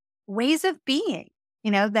of being,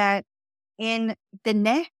 that in the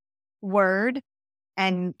Ne word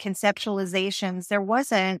and conceptualizations, there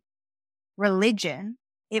wasn't religion.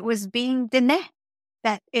 It was being Dene,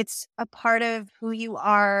 that it's a part of who you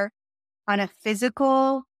are on a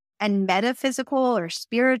physical and metaphysical or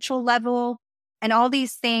spiritual level. And all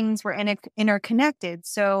these things were interconnected.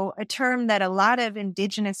 So a term that a lot of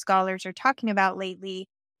Indigenous scholars are talking about lately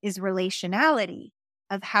is relationality,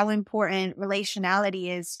 of how important relationality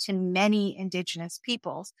is to many Indigenous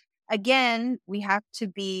peoples. Again, we have to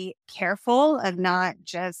be careful of not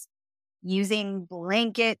just using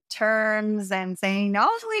blanket terms and saying all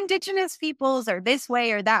Indigenous peoples are this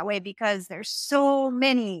way or that way, because there's so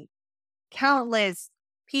many countless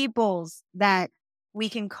peoples that we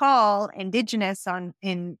can call Indigenous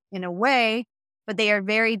in a way, but they are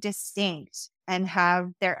very distinct and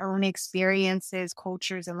have their own experiences,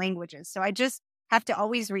 cultures, and languages. So I just have to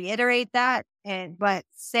always reiterate that, but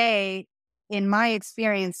say, in my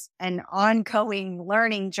experience and ongoing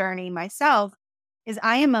learning journey myself, is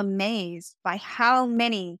I am amazed by how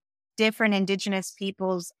many different Indigenous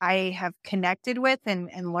peoples I have connected with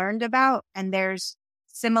and learned about. And there's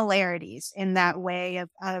similarities in that way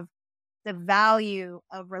of the value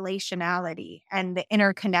of relationality and the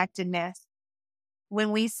interconnectedness.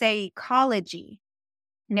 When we say ecology,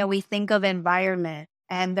 we think of environment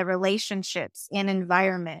and the relationships in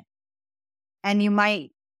environment. And you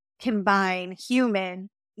might combine human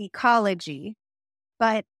ecology,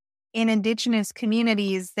 but in Indigenous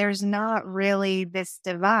communities, there's not really this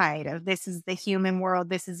divide of this is the human world,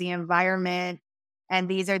 this is the environment, and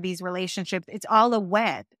these are these relationships. It's all a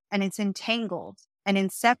web, and it's entangled and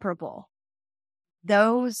inseparable.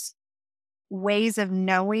 Those ways of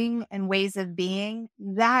knowing and ways of being,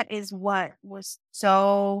 that is what was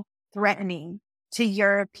so threatening to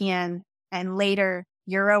European and later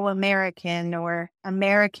Euro-American or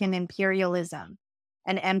American imperialism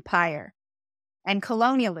and empire and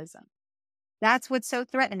colonialism. That's what's so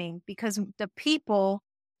threatening, because the people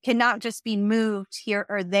cannot just be moved here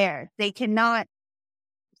or there. They cannot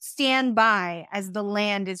stand by as the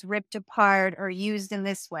land is ripped apart or used in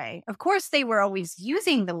this way. Of course, they were always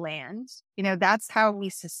using the land. That's how we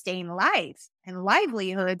sustain life and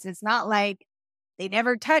livelihoods. It's not like they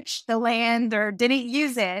never touched the land or didn't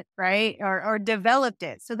use it, right? Or developed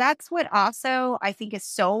it. So that's what also I think is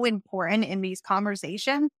so important in these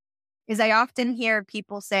conversations, is I often hear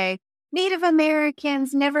people say, Native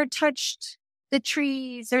Americans never touched the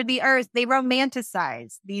trees or the earth. They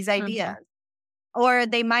romanticize these ideas. Or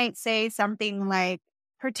they might say something like,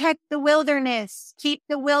 protect the wilderness, keep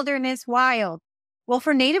the wilderness wild. Well,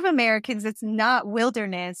 for Native Americans, it's not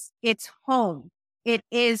wilderness, it's home. It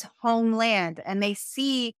is homeland. And they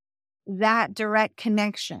see that direct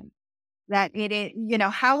connection that it is,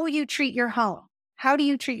 how will you treat your home? How do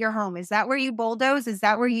you treat your home? Is that where you bulldoze? Is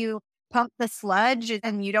that where you pump the sludge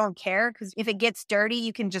and you don't care? Because if it gets dirty,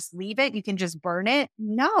 you can just leave it. You can just burn it.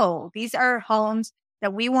 No, these are homes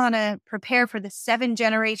that we want to prepare for the 7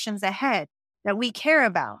 generations ahead that we care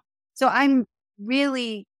about. So I'm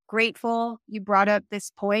really grateful you brought up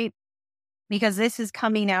this point, because this is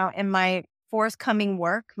coming out in my forthcoming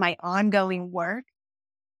work, my ongoing work,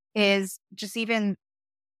 is just even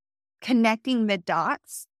connecting the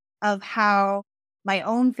dots of how my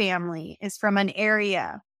own family is from an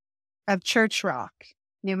area of Church Rock,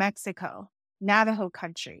 New Mexico, Navajo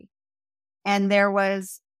country. And there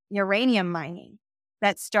was uranium mining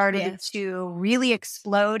that started to really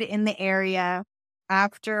explode in the area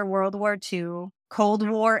after World War II. Cold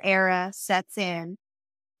War era sets in.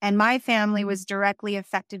 And my family was directly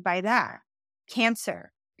affected by that.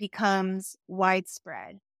 Cancer becomes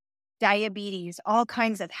widespread. Diabetes, all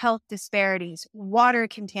kinds of health disparities, water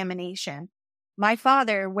contamination. My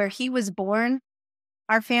father, where he was born,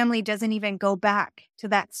 our family doesn't even go back to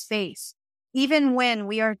that space. Even when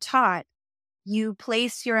we are taught, you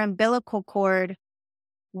place your umbilical cord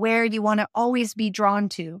where you want to always be drawn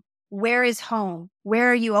to. Where is home?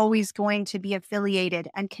 Where are you always going to be affiliated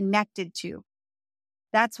and connected to?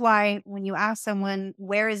 That's why when you ask someone,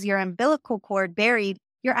 where is your umbilical cord buried?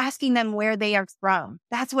 You're asking them where they are from.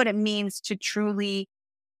 That's what it means to truly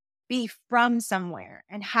be from somewhere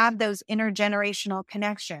and have those intergenerational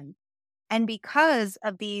connections. And because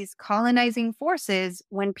of these colonizing forces,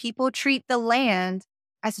 when people treat the land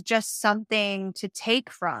as just something to take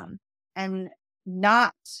from and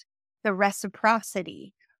not the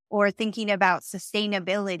reciprocity or thinking about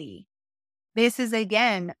sustainability, this is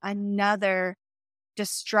again another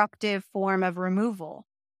destructive form of removal.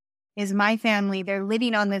 Is my family, they're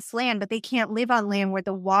living on this land, but they can't live on land where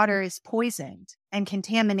the water is poisoned and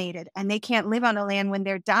contaminated. And they can't live on a land when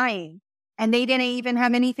they're dying. And they didn't even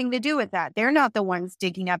have anything to do with that. They're not the ones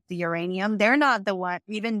digging up the uranium. They're not the one,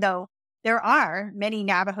 even though there are many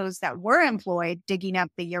Navajos that were employed digging up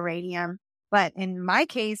the uranium. But in my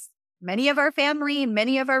case, many of our family and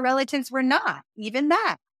many of our relatives were not even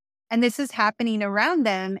that. And this is happening around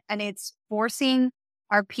them. And it's forcing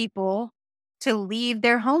our people to leave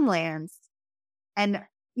their homelands. And,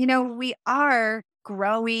 we are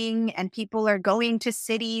growing and people are going to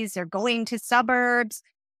cities or going to suburbs,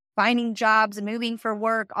 finding jobs, moving for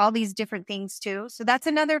work, all these different things too. So that's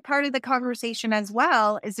another part of the conversation as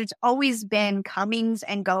well, is there's always been comings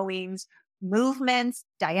and goings, movements,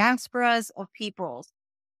 diasporas of peoples.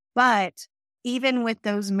 But even with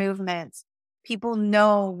those movements, people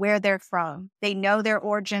know where they're from. They know their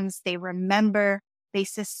origins. They remember. They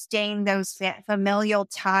sustain those familial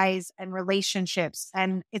ties and relationships.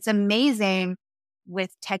 And it's amazing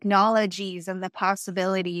with technologies and the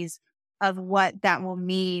possibilities of what that will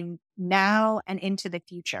mean now and into the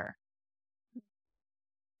future.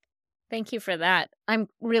 Thank you for that. I'm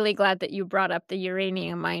really glad that you brought up the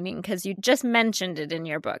uranium mining, because you just mentioned it in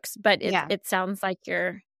your books, but it sounds like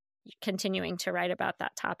you're continuing to write about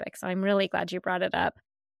that topic. So I'm really glad you brought it up.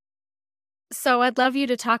 So I'd love you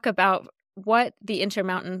to talk about what the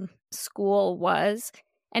Intermountain School was,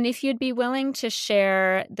 and if you'd be willing to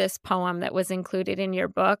share this poem that was included in your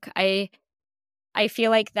book. I feel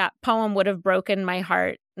like that poem would have broken my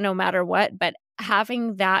heart no matter what, but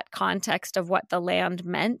having that context of what the land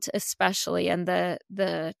meant, especially, and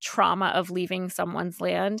the trauma of leaving someone's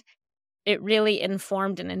land, it really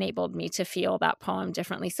informed and enabled me to feel that poem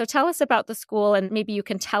differently. So tell us about the school, and maybe you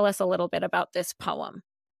can tell us a little bit about this poem.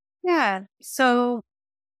 Yeah. So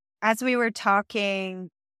as we were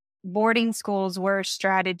talking, boarding schools were a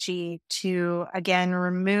strategy to, again,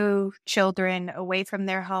 remove children away from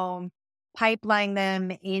their home, pipeline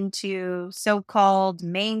them into so-called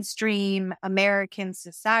mainstream American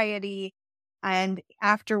society. And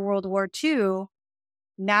after World War II,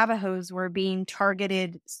 Navajos were being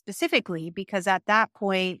targeted specifically because at that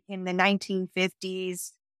point in the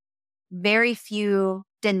 1950s, very few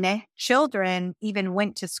Dene children even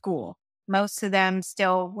went to school. Most of them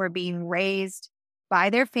still were being raised by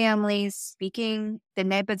their families, speaking the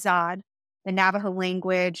Nebazad, the Navajo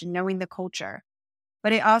language, knowing the culture.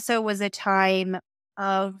 But it also was a time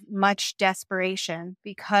of much desperation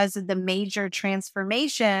because of the major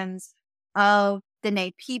transformations of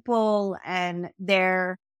Dene people and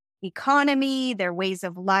their economy, their ways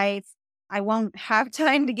of life. I won't have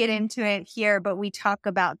time to get into it here, but we talk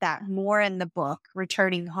about that more in the book,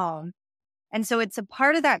 Returning Home. And so it's a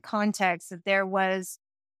part of that context that there was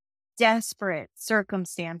desperate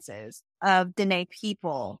circumstances of Dene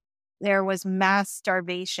people. There was mass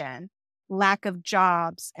starvation, lack of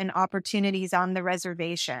jobs and opportunities on the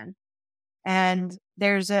reservation. And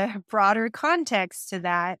there's a broader context to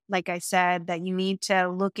that, like I said, that you need to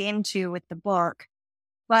look into with the book.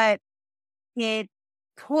 But it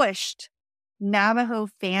pushed Navajo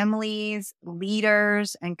families,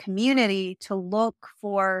 leaders, and community to look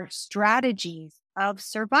for strategies of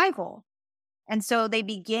survival. And so they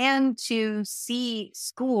began to see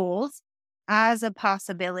schools as a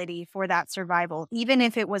possibility for that survival, even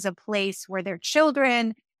if it was a place where their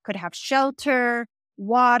children could have shelter,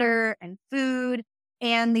 water, and food,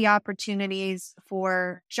 and the opportunities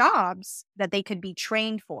for jobs that they could be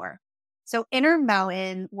trained for. So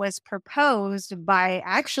Intermountain was proposed by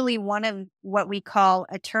actually one of what we call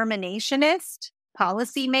a terminationist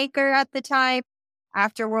policymaker at the time.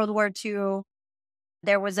 After World War II,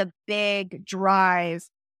 there was a big drive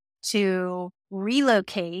to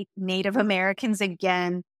relocate Native Americans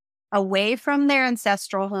again away from their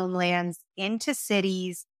ancestral homelands into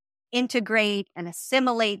cities, integrate and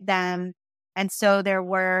assimilate them. And so there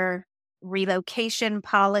were relocation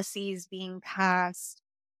policies being passed,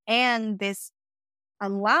 and this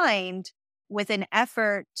aligned with an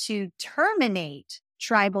effort to terminate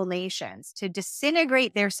tribal nations, to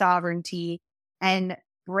disintegrate their sovereignty and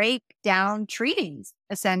break down treaties,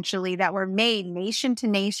 essentially, that were made nation to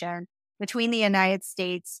nation between the United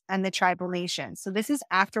States and the tribal nations. So this is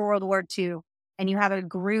after World War II, and you have a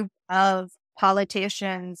group of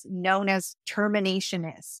politicians known as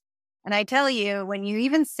terminationists. And I tell you, when you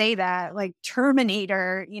even say that, like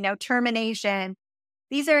terminator, termination,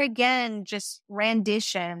 these are, again, just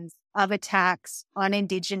renditions of attacks on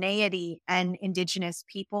indigeneity and indigenous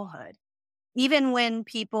peoplehood. Even when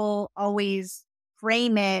people always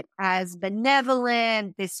frame it as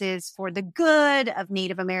benevolent, this is for the good of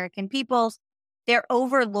Native American peoples, they're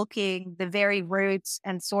overlooking the very roots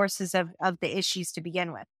and sources of the issues to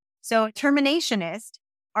begin with. So terminationist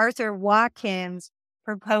Arthur Watkins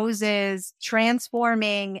proposes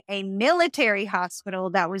transforming a military hospital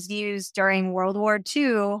that was used during World War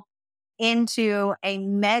II into a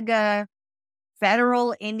mega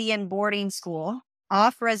federal Indian boarding school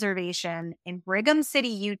off reservation in Brigham City,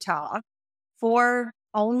 Utah, for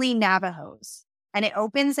only Navajos. And it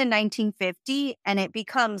opens in 1950, and it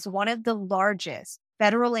becomes one of the largest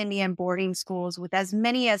federal Indian boarding schools with as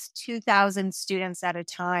many as 2,000 students at a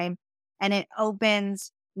time. And it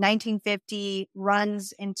opens 1950,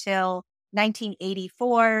 runs until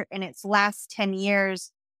 1984. In its last 10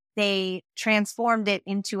 years, they transformed it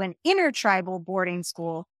into an intertribal boarding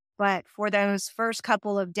school. But for those first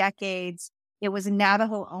couple of decades, it was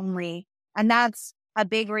Navajo only. And that's a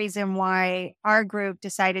big reason why our group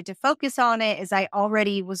decided to focus on it, is I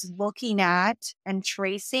already was looking at and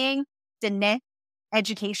tracing the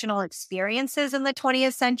educational experiences in the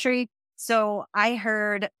 20th century. So I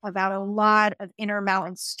heard about a lot of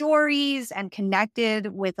Intermountain stories and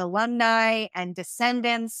connected with alumni and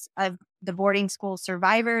descendants of the boarding school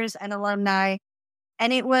survivors and alumni.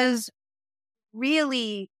 And it was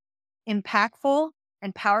really impactful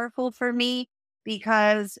and powerful for me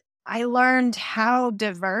because I learned how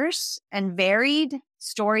diverse and varied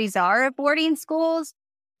stories are at boarding schools.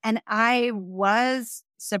 And I was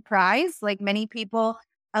surprised, like many people,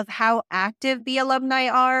 of how active the alumni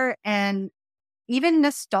are, and even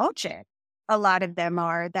nostalgic a lot of them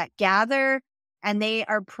are, that gather and they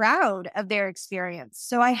are proud of their experience.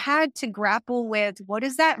 So I had to grapple with, what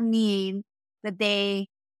does that mean that they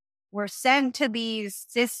were sent to these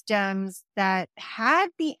systems that had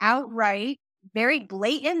the outright, very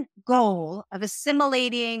blatant goal of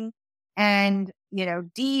assimilating and,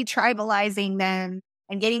 detribalizing them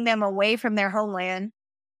and getting them away from their homeland.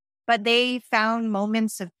 But they found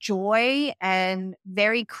moments of joy and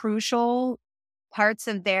very crucial parts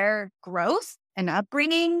of their growth and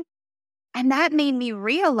upbringing. And that made me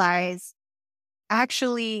realize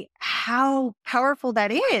actually how powerful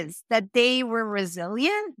that is, that they were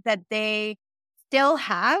resilient, that they still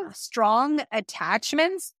have strong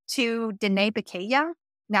attachments to Dene Bekeya,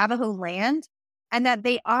 Navajo land, and that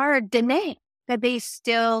they are Dene, that they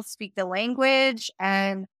still speak the language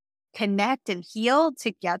and connect and heal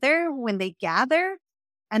together when they gather.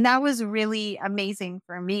 And that was really amazing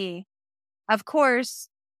for me. Of course,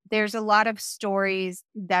 there's a lot of stories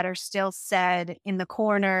that are still said in the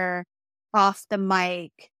corner, off the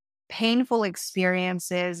mic, painful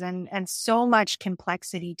experiences, and so much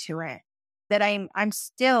complexity to it. that I'm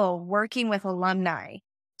still working with alumni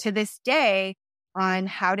to this day on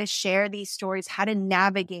how to share these stories, how to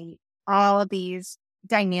navigate all of these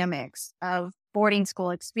dynamics of boarding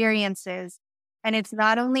school experiences. And it's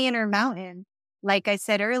not only Intermountain. Like I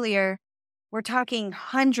said earlier, we're talking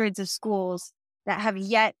hundreds of schools that have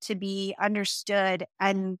yet to be understood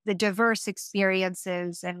and the diverse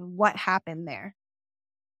experiences and what happened there.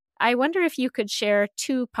 I wonder if you could share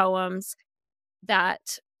two poems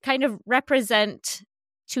that kind of represent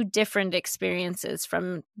two different experiences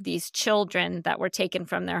from these children that were taken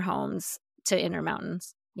from their homes to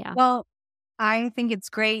Intermountains. Yeah. Well, I think it's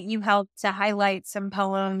great. You helped to highlight some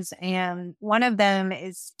poems, and one of them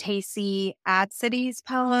is Tacey Atzity's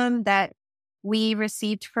poem that we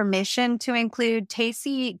received permission to include.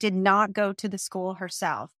 Tacey did not go to the school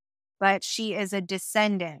herself, but she is a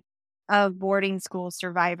descendant of boarding school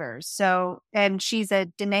survivors. So, and she's a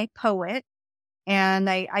Dene poet. And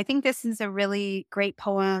I think this is a really great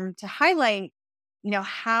poem to highlight,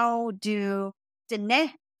 how do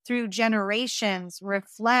Dene through generations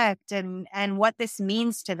reflect and what this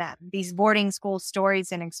means to them, these boarding school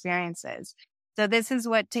stories and experiences. So this is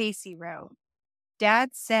what Tacey wrote. Dad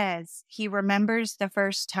says he remembers the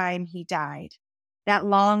first time he died, that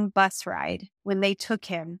long bus ride when they took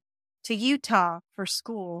him to Utah for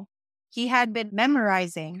school. He had been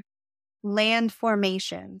memorizing land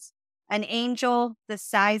formations. An angel the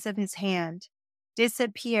size of his hand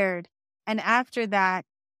disappeared, and after that,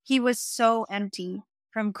 he was so empty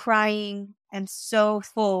from crying and so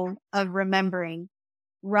full of remembering.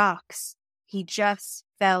 Rocks, he just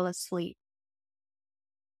fell asleep.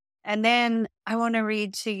 And then I want to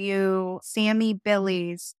read to you Sammy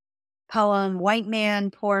Billy's poem, White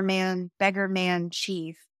Man, Poor Man, Beggar Man,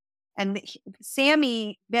 Chief. And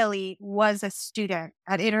Sammy Billy was a student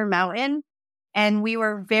at Intermountain, and we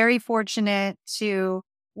were very fortunate to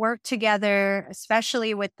work together,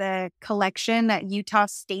 especially with the collection at Utah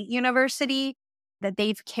State University, that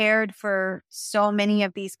they've cared for so many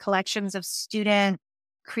of these collections of student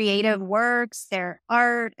creative works, their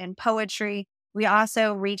art and poetry. We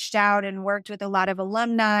also reached out and worked with a lot of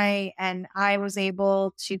alumni, and I was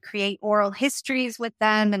able to create oral histories with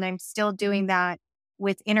them, and I'm still doing that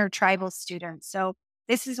with intertribal students. So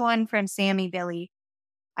this is one from Sammy Billy.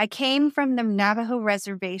 I came from the Navajo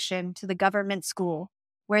reservation to the government school,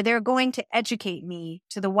 where they're going to educate me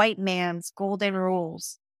to the white man's golden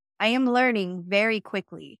rules. I am learning very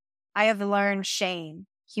quickly. I have learned shame,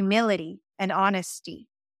 humility, and honesty.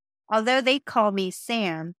 Although they call me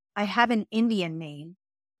Sam, I have an Indian name.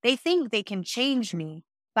 They think they can change me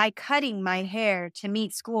by cutting my hair to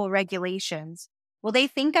meet school regulations. Will they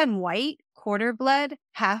think I'm white, quarter blood,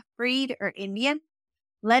 half-breed, or Indian?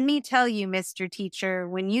 Let me tell you, Mr. Teacher,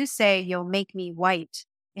 when you say you'll make me white,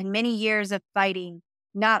 in many years of fighting,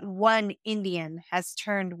 not one Indian has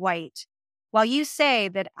turned white. While you say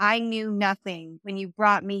that I knew nothing when you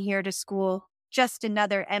brought me here to school, just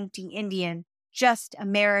another empty Indian, just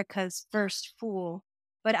America's first fool.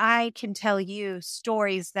 But I can tell you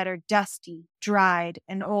stories that are dusty, dried,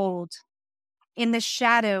 and old. In the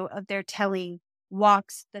shadow of their telling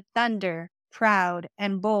walks the thunder, proud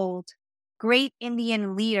and bold. Great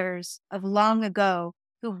Indian leaders of long ago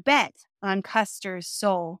who bet on Custer's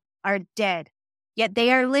soul are dead, yet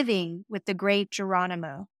they are living with the great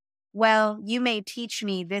Geronimo. Well, you may teach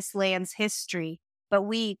me this land's history, but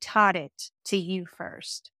we taught it to you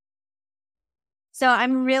first. So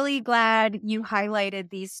I'm really glad you highlighted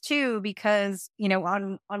these two because,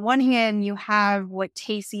 on one hand, you have what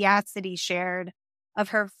Tacey Atzity shared of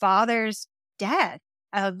her father's death,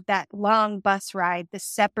 of that long bus ride, the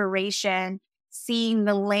separation, seeing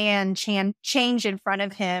the land change in front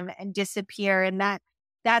of him and disappear. And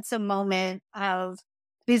that's a moment of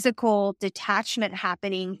physical detachment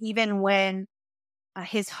happening, even when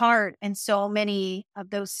his heart and so many of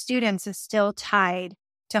those students is still tied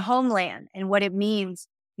to homeland and what it means,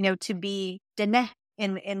 to be Dene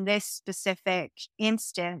in this specific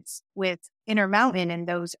instance with Intermountain in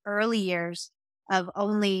those early years of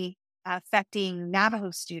only affecting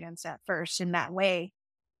Navajo students at first in that way.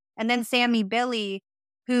 And then Sammy Billy,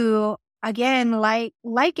 who again,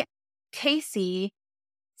 like Casey,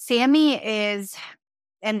 Sammy is,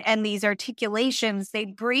 and these articulations, they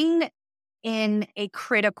bring in a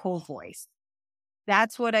critical voice.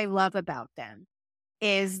 That's what I love about them.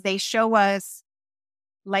 Is they show us,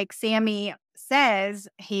 like Sammy says,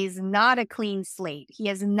 he's not a clean slate. He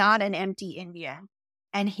is not an empty Indian.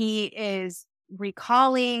 And he is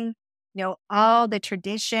recalling, all the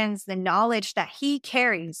traditions, the knowledge that he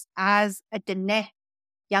carries as a Dene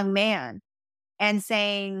young man and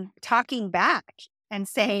talking back and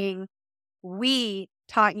saying, we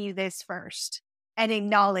taught you this first, and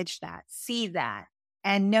acknowledge that, see that,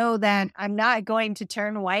 and know that I'm not going to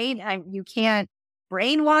turn white. You can't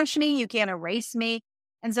brainwash me. You can't erase me.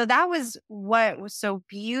 And so that was what was so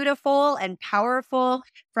beautiful and powerful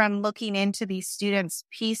from looking into these students'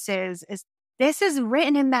 pieces is this is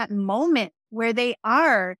written in that moment where they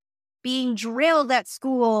are being drilled at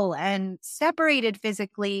school and separated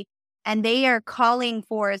physically, and they are calling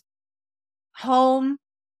forth home,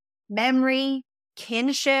 memory,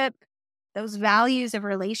 kinship, those values of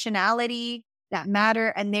relationality that matter.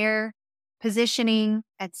 And they're positioning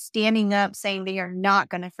and standing up saying they are not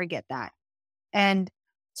going to forget that. And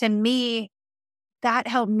to me, that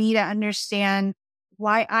helped me to understand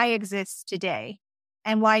why I exist today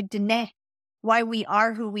and why we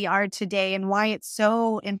are who we are today and why it's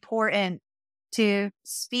so important to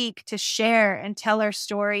speak, to share and tell our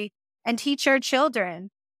story and teach our children.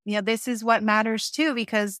 This is what matters too,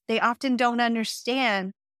 because they often don't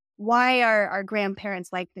understand why are our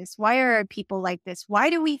grandparents like this? Why are our people like this? Why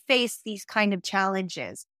do we face these kind of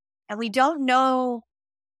challenges? And we don't know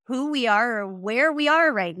who we are or where we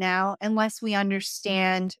are right now unless we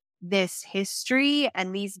understand this history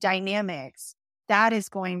and these dynamics. That is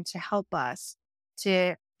going to help us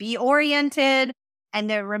to be oriented and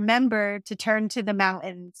to remember to turn to the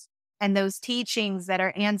mountains and those teachings that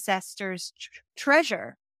our ancestors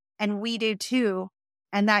treasure. And we do too.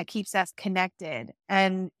 And that keeps us connected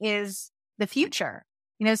and is the future.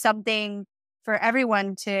 Something for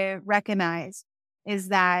everyone to recognize is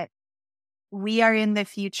that we are in the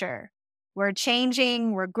future. We're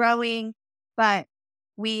changing, we're growing, but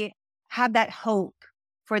we have that hope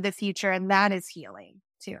for the future, and that is healing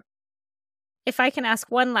too. If I can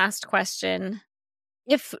ask one last question,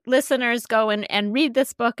 if listeners go and read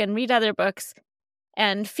this book and read other books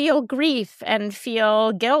and feel grief and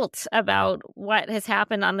feel guilt about what has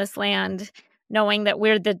happened on this land, knowing that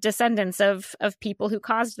we're the descendants of people who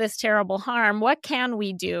caused this terrible harm, what can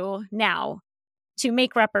we do now to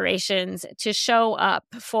make reparations, to show up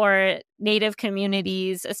for Native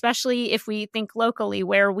communities, especially if we think locally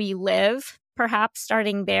where we live, perhaps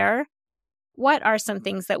starting there? What are some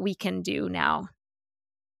things that we can do now?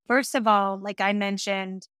 First of all, like I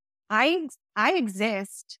mentioned, I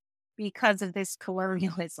exist because of this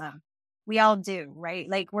colonialism. We all do, right?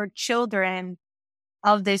 Like we're children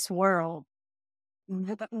of this world.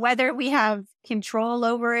 Whether we have control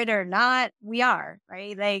over it or not, we are,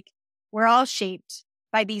 right? Like we're all shaped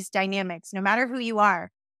by these dynamics, no matter who you are,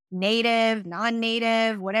 native,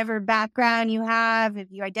 non-native, whatever background you have, if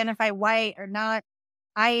you identify white or not.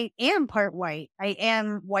 I am part white. I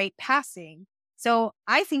am white passing. So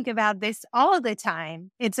I think about this all the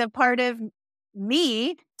time. It's a part of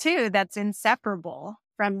me too that's inseparable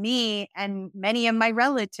from me and many of my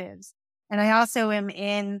relatives. And I also am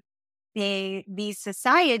in these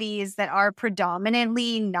societies that are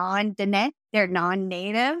predominantly non-Diné. They're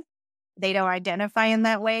non-native. They don't identify in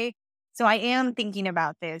that way. So I am thinking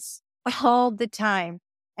about this all the time.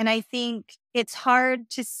 And I think it's hard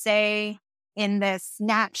to say in the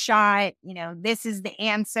snapshot, this is the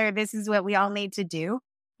answer. This is what we all need to do.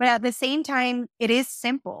 But at the same time, it is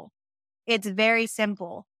simple. It's very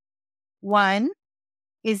simple. One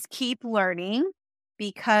is keep learning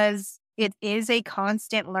because it is a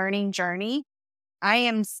constant learning journey. I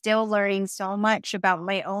am still learning so much about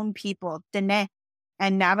my own people, Diné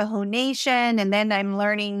and Navajo Nation. And then I'm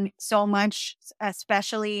learning so much,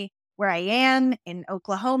 especially where I am in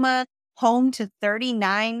Oklahoma, home to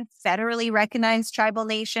 39 federally recognized tribal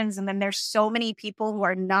nations. And then there's so many people who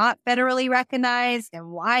are not federally recognized,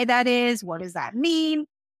 and why that is, what does that mean?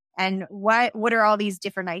 And what are all these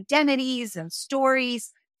different identities and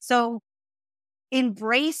stories? So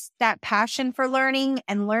embrace that passion for learning,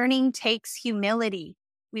 and learning takes humility.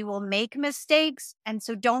 We will make mistakes. And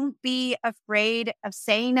so don't be afraid of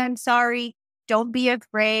saying, I'm sorry. Don't be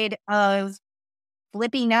afraid of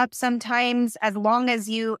flipping up sometimes, as long as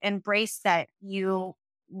you embrace that you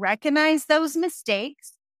recognize those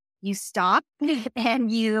mistakes, you stop and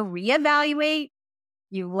you reevaluate,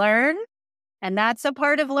 you learn. And that's a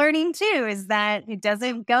part of learning too, is that it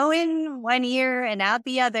doesn't go in one ear and out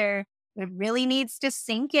the other. It really needs to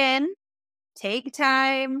sink in, take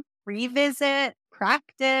time, revisit,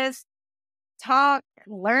 practice, talk,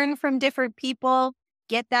 learn from different people,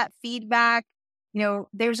 get that feedback.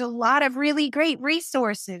 There's a lot of really great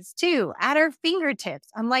resources too at our fingertips,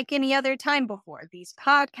 unlike any other time before. These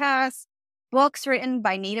podcasts, books written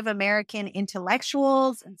by Native American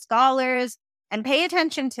intellectuals and scholars, and pay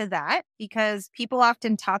attention to that, because people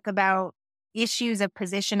often talk about issues of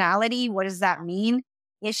positionality. What does that mean?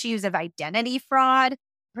 Issues of identity fraud,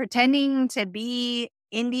 pretending to be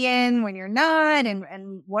Indian when you're not,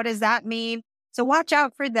 and what does that mean? So watch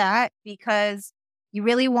out for that, because you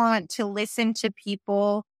really want to listen to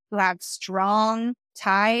people who have strong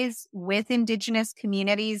ties with Indigenous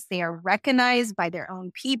communities. They are recognized by their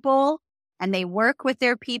own people and they work with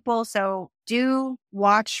their people. So do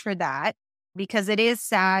watch for that, because it is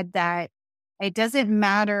sad that it doesn't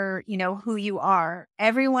matter, who you are.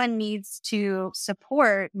 Everyone needs to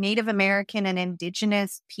support Native American and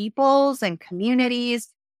Indigenous peoples and communities,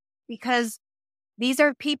 because these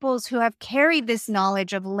are peoples who have carried this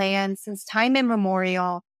knowledge of land since time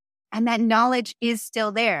immemorial, and that knowledge is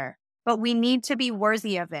still there. But we need to be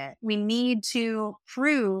worthy of it. We need to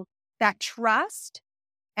prove that trust,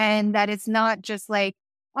 and that it's not just like,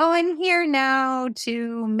 oh, I'm here now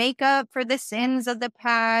to make up for the sins of the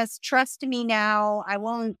past. Trust me now. I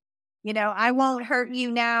won't hurt you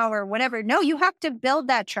now or whatever. No, you have to build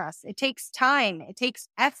that trust. It takes time. It takes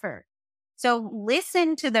effort. So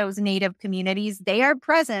listen to those Native communities. They are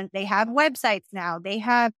present. They have websites now. They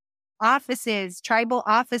have offices, tribal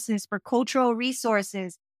offices for cultural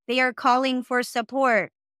resources. They are calling for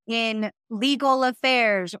support in legal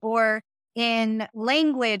affairs or in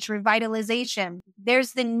language revitalization.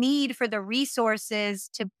 There's the need for the resources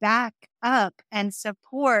to back up and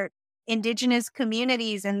support Indigenous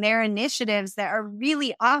communities and their initiatives that are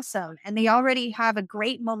really awesome. And they already have a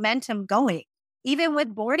great momentum going. Even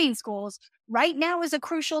with boarding schools, right now is a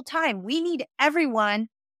crucial time. We need everyone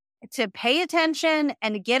to pay attention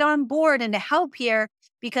and to get on board and to help here,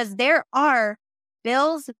 because there are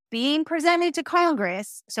bills being presented to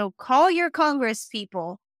Congress. So call your Congress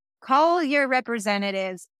people, call your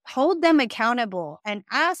representatives, hold them accountable, and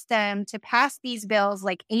ask them to pass these bills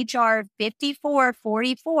like HR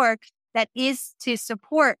 5444, that is to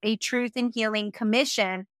support a Truth and Healing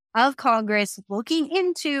Commission of Congress looking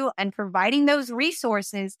into and providing those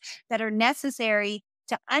resources that are necessary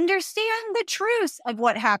to understand the truth of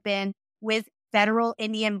what happened with federal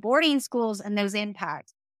Indian boarding schools and those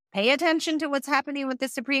impacts. Pay attention to what's happening with the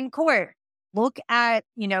Supreme Court. Look at,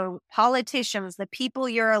 politicians, the people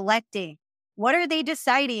you're electing. What are they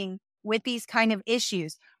deciding with these kind of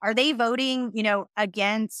issues? Are they voting,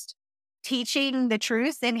 against teaching the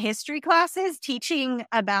truth in history classes, teaching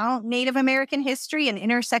about Native American history and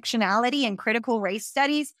intersectionality and critical race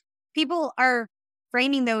studies? People are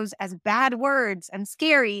framing those as bad words and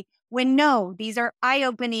scary, when no, these are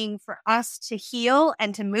eye-opening for us to heal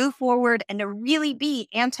and to move forward and to really be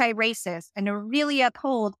anti-racist and to really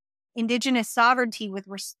uphold Indigenous sovereignty with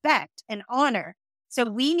respect and honor. So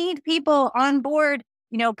we need people on board,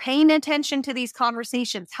 paying attention to these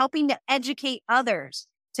conversations, helping to educate others.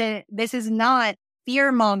 This is not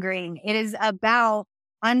fear-mongering. It is about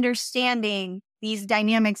understanding these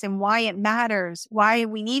dynamics and why it matters, why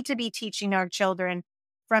we need to be teaching our children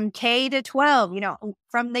from K to 12,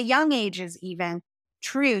 from the young ages even,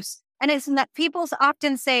 truths. And it's not, people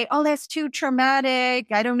often say, oh, that's too traumatic.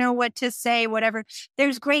 I don't know what to say, whatever.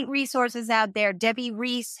 There's great resources out there. Debbie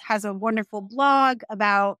Reese has a wonderful blog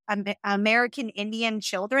about American Indian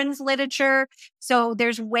children's literature. So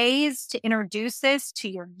there's ways to introduce this to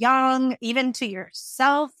your young, even to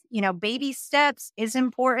yourself. Baby steps is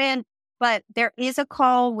important, but there is a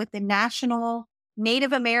call with the National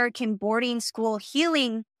Native American Boarding School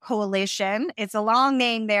Healing Coalition. It's a long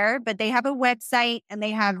name there, but they have a website and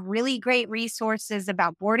they have really great resources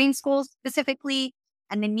about boarding schools specifically,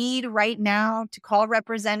 and the need right now to call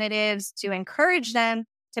representatives to encourage them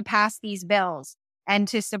to pass these bills and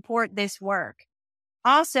to support this work.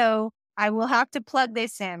 Also, I will have to plug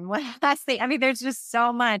this in. One last thing. There's just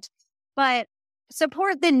so much, but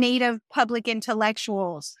support the Native public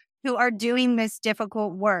intellectuals who are doing this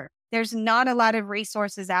difficult work. There's not a lot of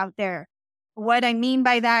resources out there. What I mean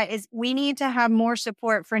by that is we need to have more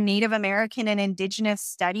support for Native American and Indigenous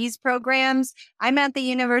studies programs. I'm at the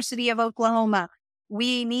University of Oklahoma.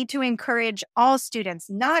 We need to encourage all students,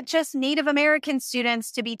 not just Native American students,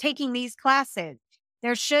 to be taking these classes.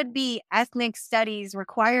 There should be ethnic studies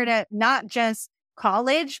required at not just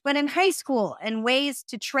college, but in high school, and ways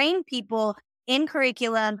to train people in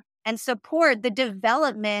curriculum and support the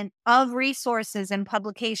development of resources and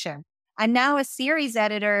publication. I'm now a series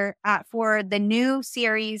editor for the new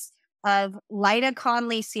series of Lyda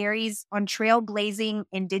Conley series on trailblazing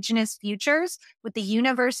Indigenous futures with the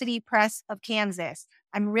University Press of Kansas.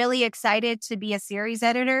 I'm really excited to be a series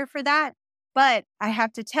editor for that. But I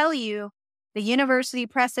have to tell you, the University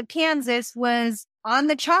Press of Kansas was on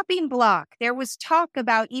the chopping block. There was talk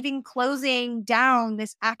about even closing down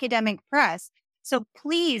this academic press. So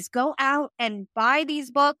please go out and buy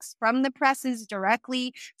these books from the presses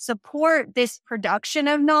directly. Support this production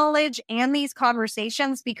of knowledge and these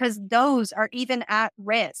conversations, because those are even at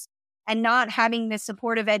risk. And not having this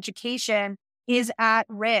supportive education is at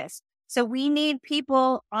risk. So we need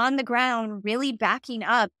people on the ground really backing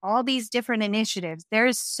up all these different initiatives.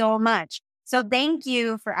 There's so much. So thank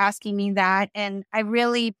you for asking me that. And I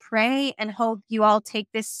really pray and hope you all take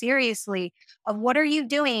this seriously of what are you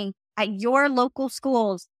doing at your local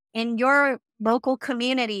schools, in your local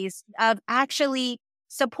communities, of actually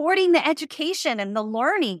supporting the education and the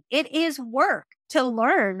learning. It is work to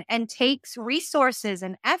learn and takes resources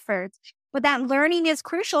and efforts. But that learning is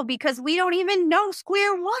crucial because we don't even know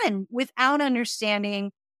square one without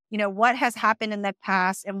understanding, what has happened in the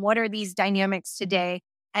past and what are these dynamics today,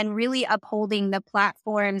 and really upholding the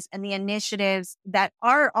platforms and the initiatives that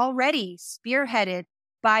are already spearheaded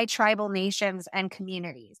by tribal nations and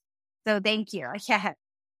communities. So thank you. Yeah.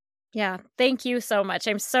 Yeah, thank you so much.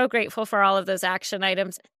 I'm so grateful for all of those action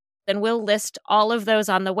items. And we'll list all of those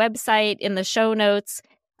on the website in the show notes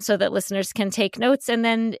so that listeners can take notes and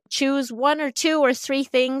then choose 1 or 2 or 3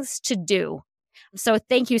 things to do. So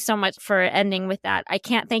thank you so much for ending with that. I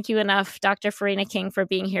can't thank you enough, Dr. Farina King, for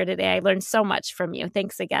being here today. I learned so much from you.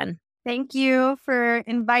 Thanks again. Thank you for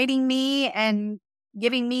inviting me and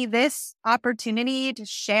giving me this opportunity to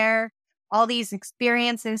share all these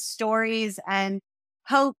experiences, stories, and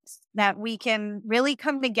hopes that we can really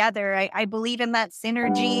come together. I believe in that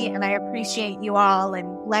synergy, and I appreciate you all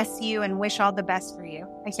and bless you and wish all the best for you.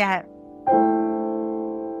 Yeah.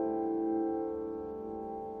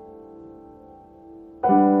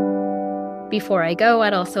 Before I go,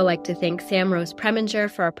 I'd also like to thank Sam Rose Preminger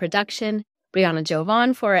for our production, Brianna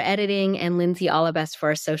Jovan for our editing, and Lindsay Allabest for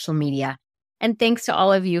our social media. And thanks to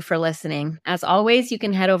all of you for listening. As always, you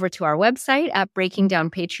can head over to our website at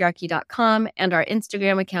breakingdownpatriarchy.com and our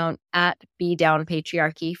Instagram account at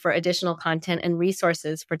 @BeDownPatriarchy for additional content and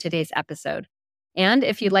resources for today's episode. And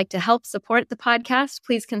if you'd like to help support the podcast,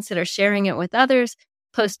 please consider sharing it with others,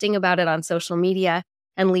 posting about it on social media,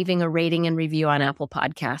 and leaving a rating and review on Apple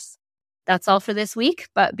Podcasts. That's all for this week,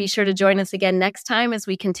 but be sure to join us again next time as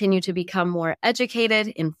we continue to become more educated,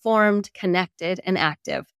 informed, connected, and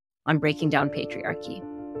active on Breaking Down Patriarchy.